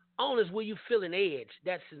 Own is when you feel an edge,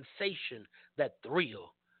 that sensation, that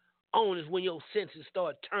thrill. Own is when your senses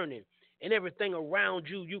start turning and everything around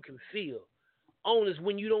you can feel. Own is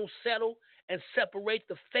when you don't settle and separate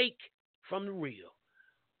the fake from the real.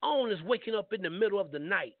 Own is waking up in the middle of the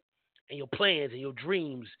night and your plans and your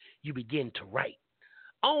dreams you begin to write.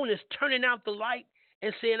 Own is turning out the light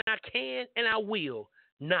and saying I can and I will,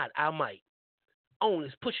 not I might. Own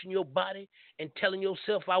is pushing your body and telling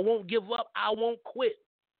yourself, I won't give up, I won't quit.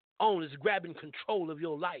 Own is grabbing control of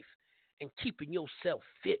your life and keeping yourself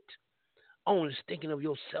fit. Own is thinking of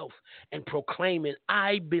yourself and proclaiming,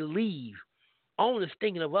 I believe. Own is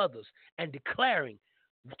thinking of others and declaring,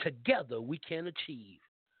 together we can achieve.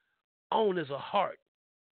 Own is a heart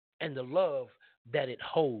and the love that it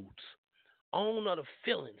holds. Own are the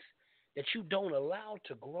feelings that you don't allow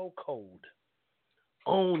to grow cold.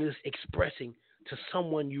 Own is expressing to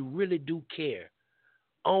someone you really do care.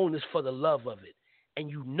 Own is for the love of it, and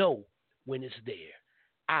you know when it's there.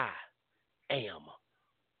 I am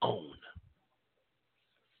own.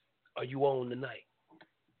 Are you on tonight?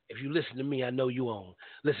 If you listen to me, I know you own.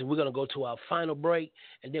 Listen, we're going to go to our final break,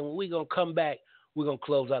 and then when we're going to come back, we're going to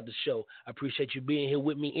close out the show. I appreciate you being here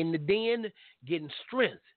with me in the den, getting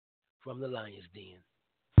strength from the Lion's Den.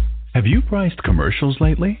 Have you priced commercials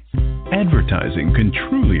lately? Advertising can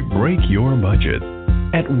truly break your budget.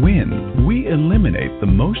 At Win, we eliminate the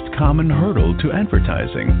most common hurdle to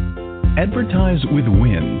advertising. Advertise with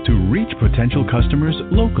Win to reach potential customers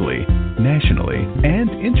locally, nationally, and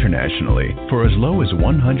internationally for as low as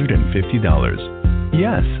 $150.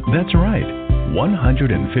 Yes, that's right,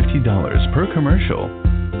 $150 per commercial.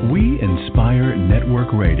 We Inspire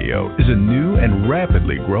Network Radio is a new and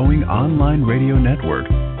rapidly growing online radio network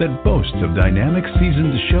that boasts of dynamic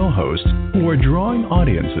seasoned show hosts who are drawing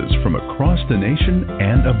audiences from across the nation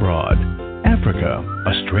and abroad. Africa,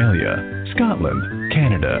 Australia, Scotland,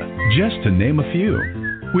 Canada, just to name a few.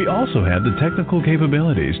 We also have the technical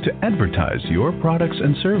capabilities to advertise your products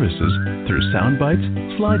and services through sound bites,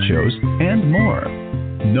 slideshows, and more.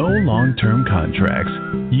 No long-term contracts.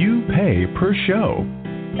 You pay per show.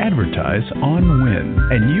 Advertise on Win,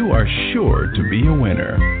 and you are sure to be a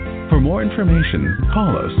winner. For more information,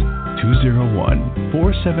 call us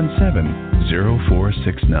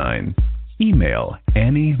 201-477-0469. Email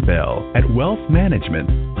Annie Bell at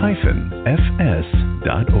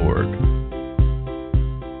wealthmanagement-fs.org.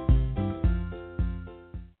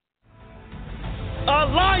 A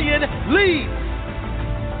lion leads.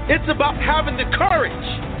 It's about having the courage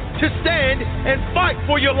to stand and fight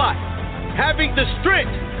for your life. Having the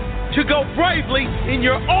strength to go bravely in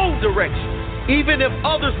your own direction, even if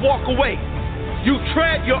others walk away. You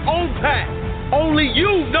tread your own path. Only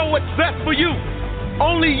you know what's best for you.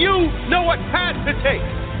 Only you know what path to take.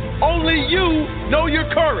 Only you know your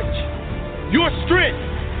courage, your strength,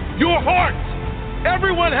 your heart.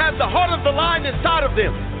 Everyone has the heart of the lion inside of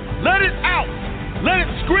them. Let it out. Let it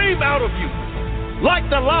scream out of you. Like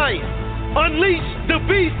the lion, unleash the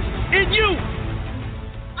beast in you.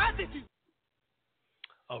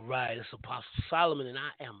 All right, it's Apostle Solomon, and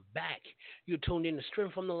I am back. You're tuned in to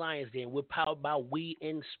Strength from the Lion's Den. We're powered by We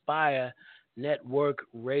Inspire Network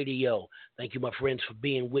Radio. Thank you, my friends, for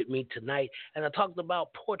being with me tonight. And I talked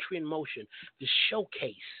about Poetry in Motion, the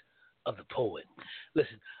showcase of the poet.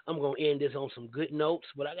 Listen, I'm going to end this on some good notes,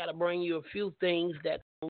 but I got to bring you a few things that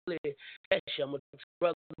really catch you. I'm going to talk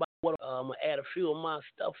about what I'm going to add a few of my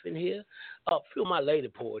stuff in here, a few of my lady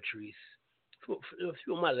poetries, a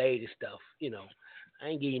few of my lady stuff, you know. I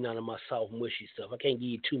ain't give you none of my soft, mushy stuff. I can't give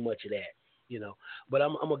you too much of that, you know. But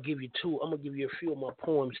I'm gonna give you a few of my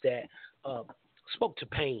poems that spoke to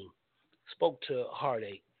pain, spoke to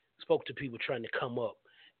heartache, spoke to people trying to come up,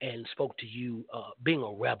 and spoke to you being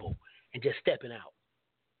a rebel and just stepping out.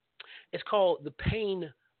 It's called The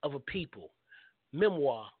Pain of a People,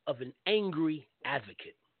 Memoir of an Angry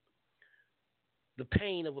Advocate. The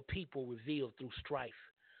pain of a people revealed through strife,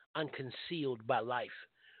 unconcealed by life,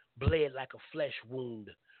 bled like a flesh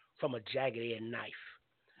wound from a jagged-edged knife.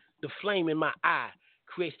 The flame in my eye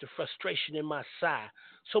creates the frustration in my sigh.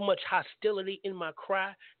 So much hostility in my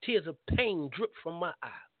cry, tears of pain drip from my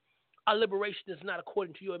eye. Our liberation is not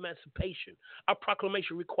according to your emancipation. Our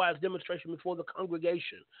proclamation requires demonstration before the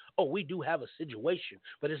congregation. Oh, we do have a situation,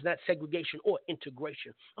 but it's not segregation or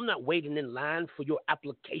integration. I'm not waiting in line for your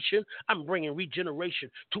application. I'm bringing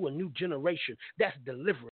regeneration to a new generation. That's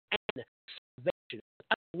deliverance and salvation.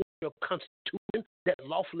 I want your constitution that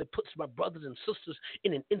lawfully puts my brothers and sisters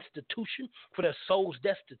in an institution for their souls'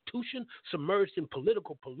 destitution, submerged in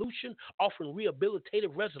political pollution, offering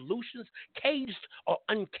rehabilitative resolutions, caged or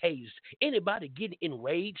uncaged. Anybody getting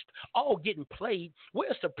enraged, all getting played.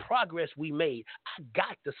 Where's the progress we made? I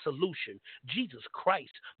got the solution. Jesus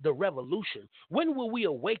Christ, the revolution. When will we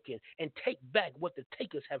awaken and take back what the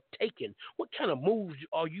takers have taken? What kind of moves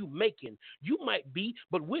are you making? You might be,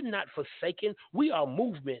 but we're not forsaken. We are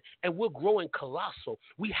movement, and we're growing colossal.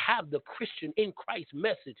 We have the Christian in Christ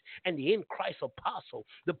message and the in Christ apostle.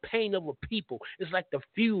 The pain of a people is like the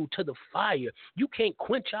fuel to the fire. You can't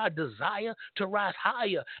quench our desire to rise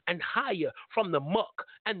higher and higher from the muck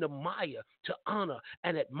and the mire, to honor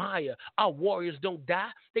and admire. Our warriors don't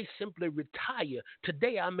die, they simply retire.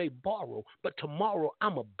 Today I may borrow, but tomorrow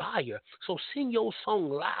I'm a buyer. So sing your song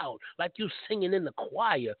loud like you singing in the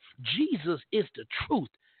choir. Jesus is the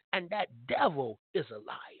truth, and that devil is a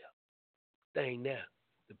liar. Thing there,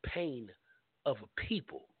 the pain of a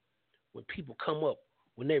people. When people come up,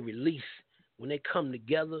 when they release, when they come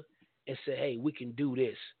together and say, hey, we can do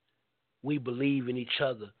this. We believe in each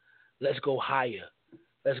other. Let's go higher.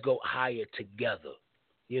 Let's go higher together.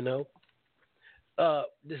 You know?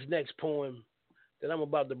 This next poem that I'm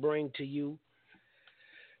about to bring to you,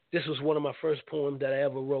 this was one of my first poems that I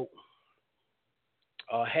ever wrote.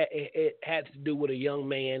 It had to do with a young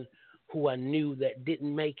man who I knew that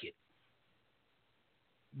didn't make it.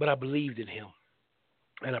 But I believed in him,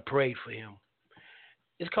 and I prayed for him.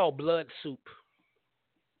 It's called Blood Soup.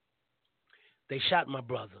 They shot my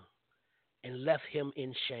brother and left him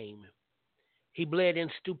in shame. He bled in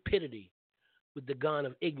stupidity with the gun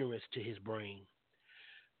of ignorance to his brain.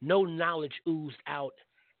 No knowledge oozed out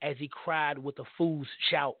as he cried with a fool's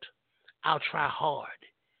shout, I'll try hard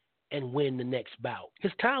and win the next bout.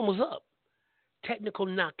 His time was up. Technical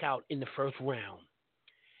knockout in the first round.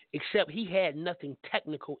 Except he had nothing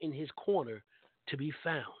technical in his corner to be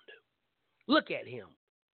found. Look at him.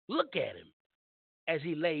 Look at him as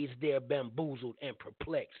he lays there bamboozled and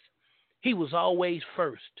perplexed. He was always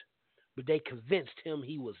first, but they convinced him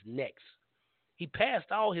he was next. He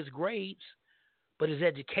passed all his grades, but his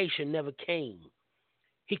education never came.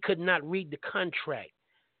 He could not read the contract,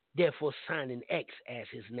 therefore signing X as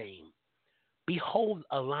his name. Behold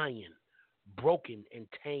a lion, broken and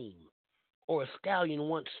tame, or a stallion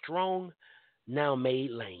once strong, now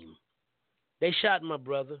made lame. They shot my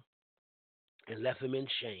brother and left him in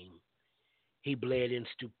shame. He bled in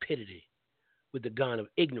stupidity with the gun of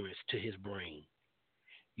ignorance to his brain.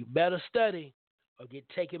 You better study or get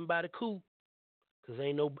taken by the coup, because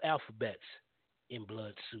ain't no alphabets in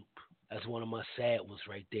blood soup. That's one of my sad ones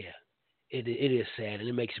right there. It is sad, and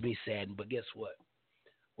it makes me saddened, but guess what?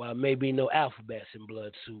 While there may be no alphabets in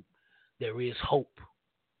blood soup, there is hope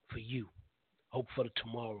for you, hope for the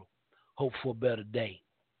tomorrow, hope for a better day.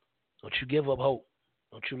 Don't you give up hope.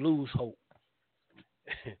 Don't you lose hope.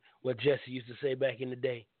 What Jesse used to say back in the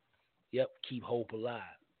day. Yep, keep hope alive.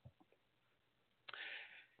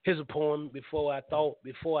 Here's a poem. Before I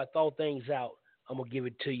thought things out, I'm gonna give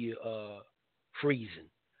it to you. Freezing,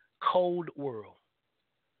 cold world.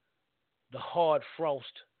 The hard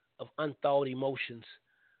frost of unthawed emotions,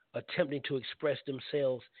 attempting to express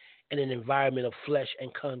themselves in an environment of flesh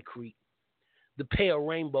and concrete. The pale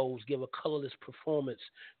rainbows give a colorless performance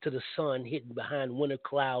to the sun hidden behind winter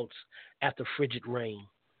clouds after frigid rain.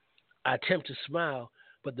 I attempt to smile,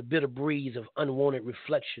 but the bitter breeze of unwanted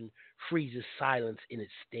reflection freezes silence in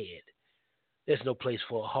its stead. There's no place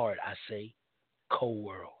for a heart, I say, cold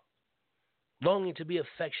world. Longing to be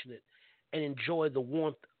affectionate and enjoy the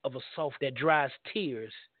warmth of a soft that dries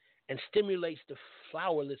tears and stimulates the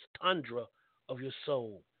flowerless tundra of your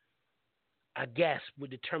soul. I gasp with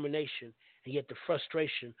determination, and yet the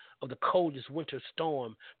frustration of the coldest winter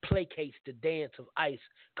storm placates the dance of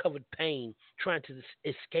ice-covered pain, trying to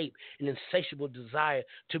escape an insatiable desire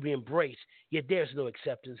to be embraced, yet there's no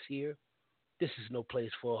acceptance here. This is no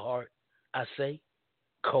place for a heart, I say,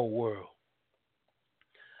 cold world.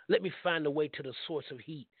 Let me find a way to the source of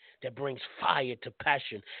heat that brings fire to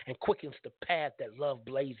passion and quickens the path that love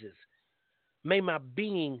blazes. May my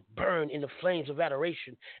being burn in the flames of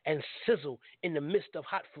adoration and sizzle in the midst of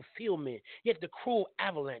hot fulfillment, yet the cruel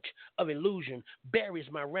avalanche of illusion buries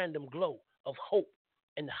my random glow of hope,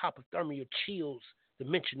 and the hypothermia chills the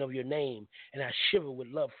mention of your name, and I shiver with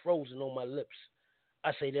love frozen on my lips.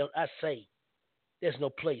 I say, there's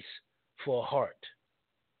no place for a heart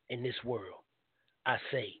in this world. I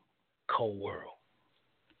say, cold world.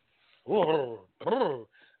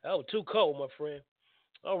 That was too cold, my friend.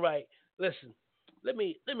 All right, listen. Let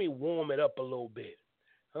me warm it up a little bit,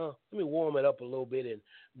 Let me warm it up a little bit and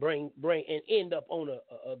bring and end up on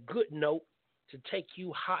a good note to take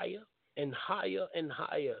you higher and higher and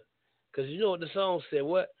higher. Because you know what the song said?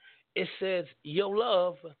 What it says, your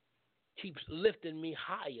love keeps lifting me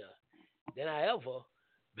higher than I ever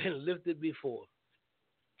been lifted before.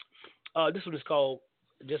 This one is called,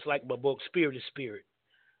 just like my book, Spirit is Spirit.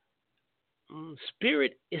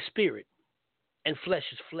 Spirit is spirit, and flesh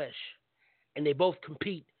is flesh, and they both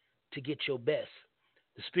compete to get your best.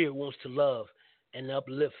 The spirit wants to love and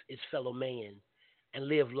uplift its fellow man and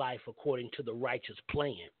live life according to the righteous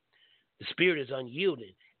plan. The spirit is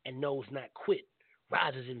unyielding and knows not quit,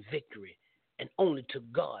 rises in victory, and only to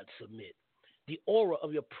God submit. The aura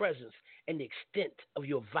of your presence and the extent of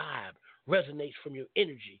your vibe resonates from your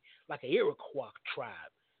energy like an Iroquois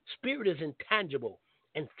tribe. Spirit is intangible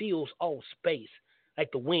and fills all space.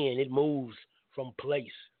 Like the wind, it moves from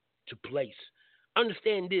place to place.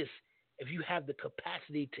 Understand this, if you have the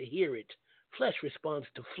capacity to hear it, flesh responds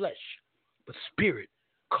to flesh, but spirit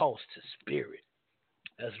calls to spirit.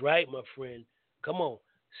 That's right, my friend. Come on,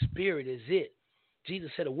 spirit is it.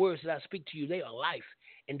 Jesus said, the words that I speak to you, they are life,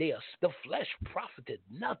 and they are the flesh profited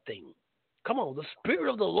nothing. Come on, the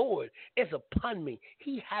Spirit of the Lord is upon me.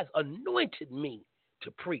 He has anointed me to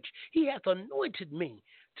preach. He hath anointed me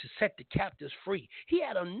to set the captives free. He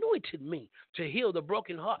had anointed me to heal the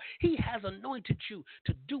broken heart. He has anointed you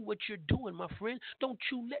to do what you're doing, my friend. Don't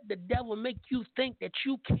you let the devil make you think that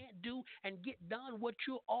you can't do and get done what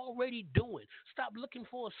you're already doing. Stop looking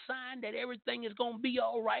for a sign that everything is going to be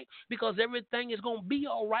all right, because everything is going to be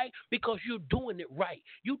all right because you're doing it right.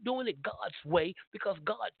 You're doing it God's way because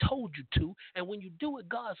God told you to. And when you do it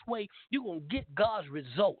God's way, you're going to get God's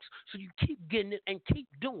results. So you keep getting it and keep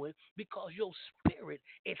doing, because your spirit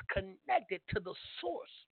is connected to the source.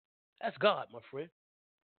 That's God, my friend.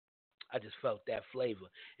 I just felt that flavor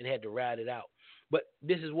and had to ride it out. But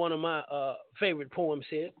this is one of my favorite poems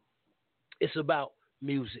here. It's about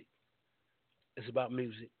music. It's about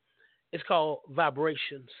music. It's called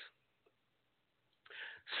Vibrations.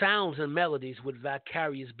 Sounds and melodies with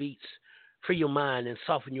vicarious beats. Free your mind and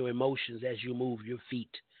soften your emotions as you move your feet.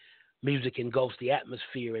 Music engulfs the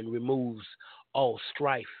atmosphere and removes all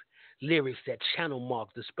strife. Lyrics that channel mark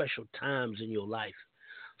the special times in your life.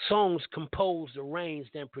 Songs composed,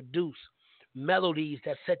 arranged, and produced. Melodies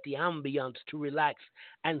that set the ambiance to relax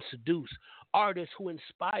and seduce. Artists who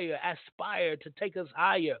inspire, aspire to take us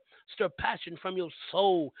higher. Stir passion from your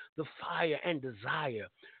soul, the fire and desire.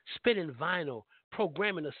 Spinning vinyl,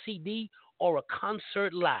 programming a CD or a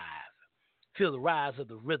concert live. Feel the rise of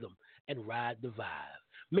the rhythm and ride the vibe.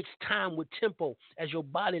 Mix time with tempo as your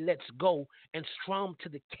body lets go and strum to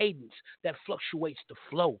the cadence that fluctuates the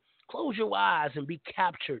flow. Close your eyes and be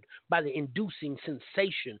captured by the inducing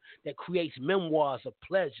sensation that creates memoirs of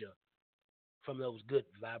pleasure from those good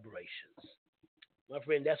vibrations. My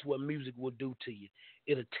friend, that's what music will do to you.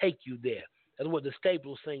 It'll take you there. That's what the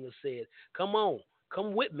Staples singer said. Come on,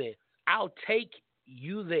 come with me. I'll take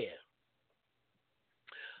you there.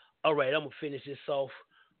 All right, I'm going to finish this off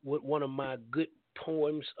with one of my good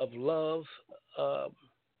poems of love.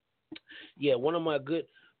 One of my good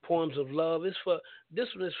poems of love. This one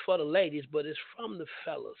is for the ladies, but it's from the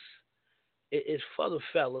fellas. It's for the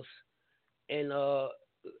fellas. And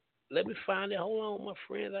let me find it. Hold on, my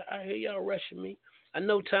friend. I hear y'all rushing me. I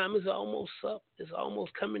know time is almost up. It's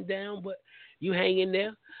almost coming down, but you hang in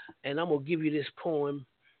there. And I'm going to give you this poem.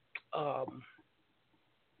 No,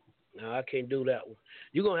 I can't do that one.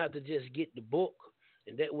 You're going to have to just get the book,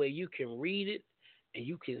 and that way you can read it and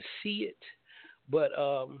you can see it. But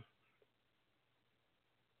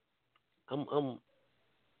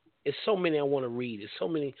it's so many I want to read. It's so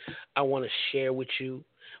many I want to share with you.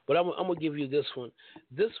 But I'm going to give you this one.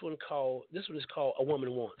 This one is called A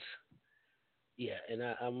Woman Wants. Yeah, and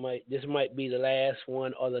this might be the last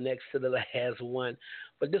one or the next to the last one.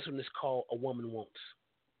 But this one is called A Woman Wants.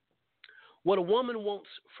 What a woman wants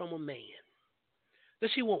from a man. Does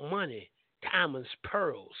she want money, diamonds,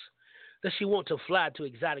 pearls? Does she want to fly to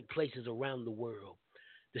exotic places around the world?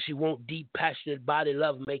 Does she want deep, passionate body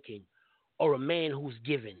love making, or a man who's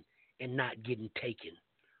given and not getting taken?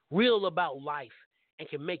 Real about life and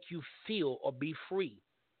can make you feel or be free.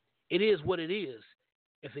 It is what it is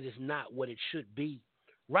if it is not what it should be.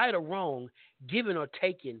 Right or wrong, given or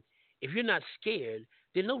taken, if you're not scared,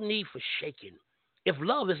 there's no need for shaking. If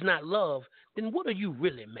love is not love, then what are you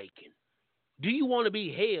really making? Do you want to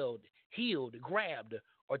be held, healed, grabbed,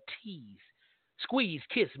 or teased? Squeezed,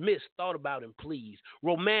 kissed, missed, thought about, and pleased?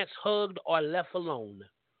 Romance, hugged, or left alone?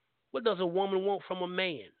 What does a woman want from a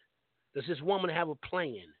man? Does this woman have a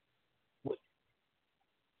plan?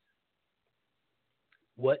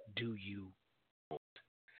 What do you want?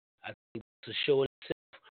 I think it's a show in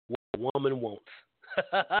itself what a woman wants.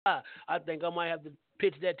 I think I might have to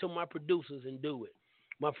pitch that to my producers and do it.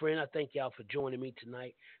 My friend, I thank y'all for joining me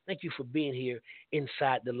tonight. Thank you for being here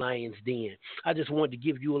inside the Lion's Den. I just wanted to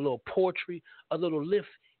give you a little poetry, a little lift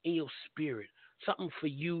in your spirit, something for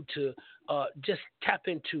you to just tap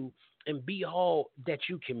into and be all that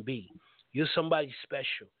you can be. You're somebody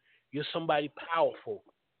special. You're somebody powerful.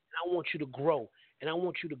 And I want you to grow, and I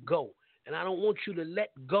want you to go. And I don't want you to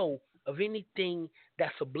let go of anything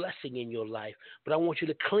that's a blessing in your life, but I want you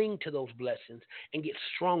to cling to those blessings and get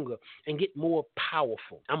stronger and get more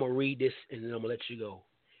powerful. I'm going to read this and then I'm going to let you go.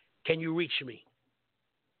 Can you reach me?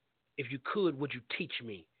 If you could, would you teach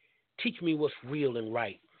me? Teach me what's real and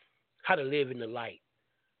right, how to live in the light,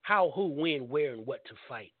 how, who, when, where, and what to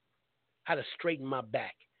fight, how to straighten my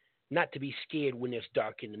back, not to be scared when it's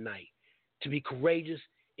dark in the night, to be courageous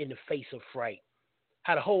in the face of fright,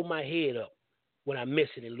 how to hold my head up when I miss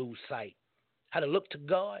it and lose sight, how to look to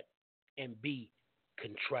God and be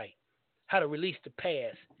contrite, how to release the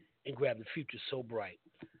past and grab the future so bright,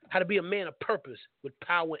 how to be a man of purpose with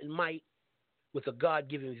power and might, with a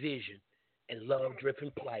God-given vision and love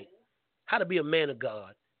dripping plight, how to be a man of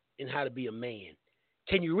God and how to be a man.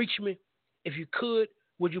 Can you reach me? If you could,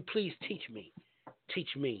 would you please teach me? Teach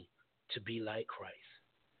me to be like Christ.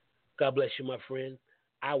 God bless you, my friend.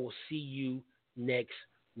 I will see you next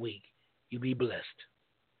week. You be blessed.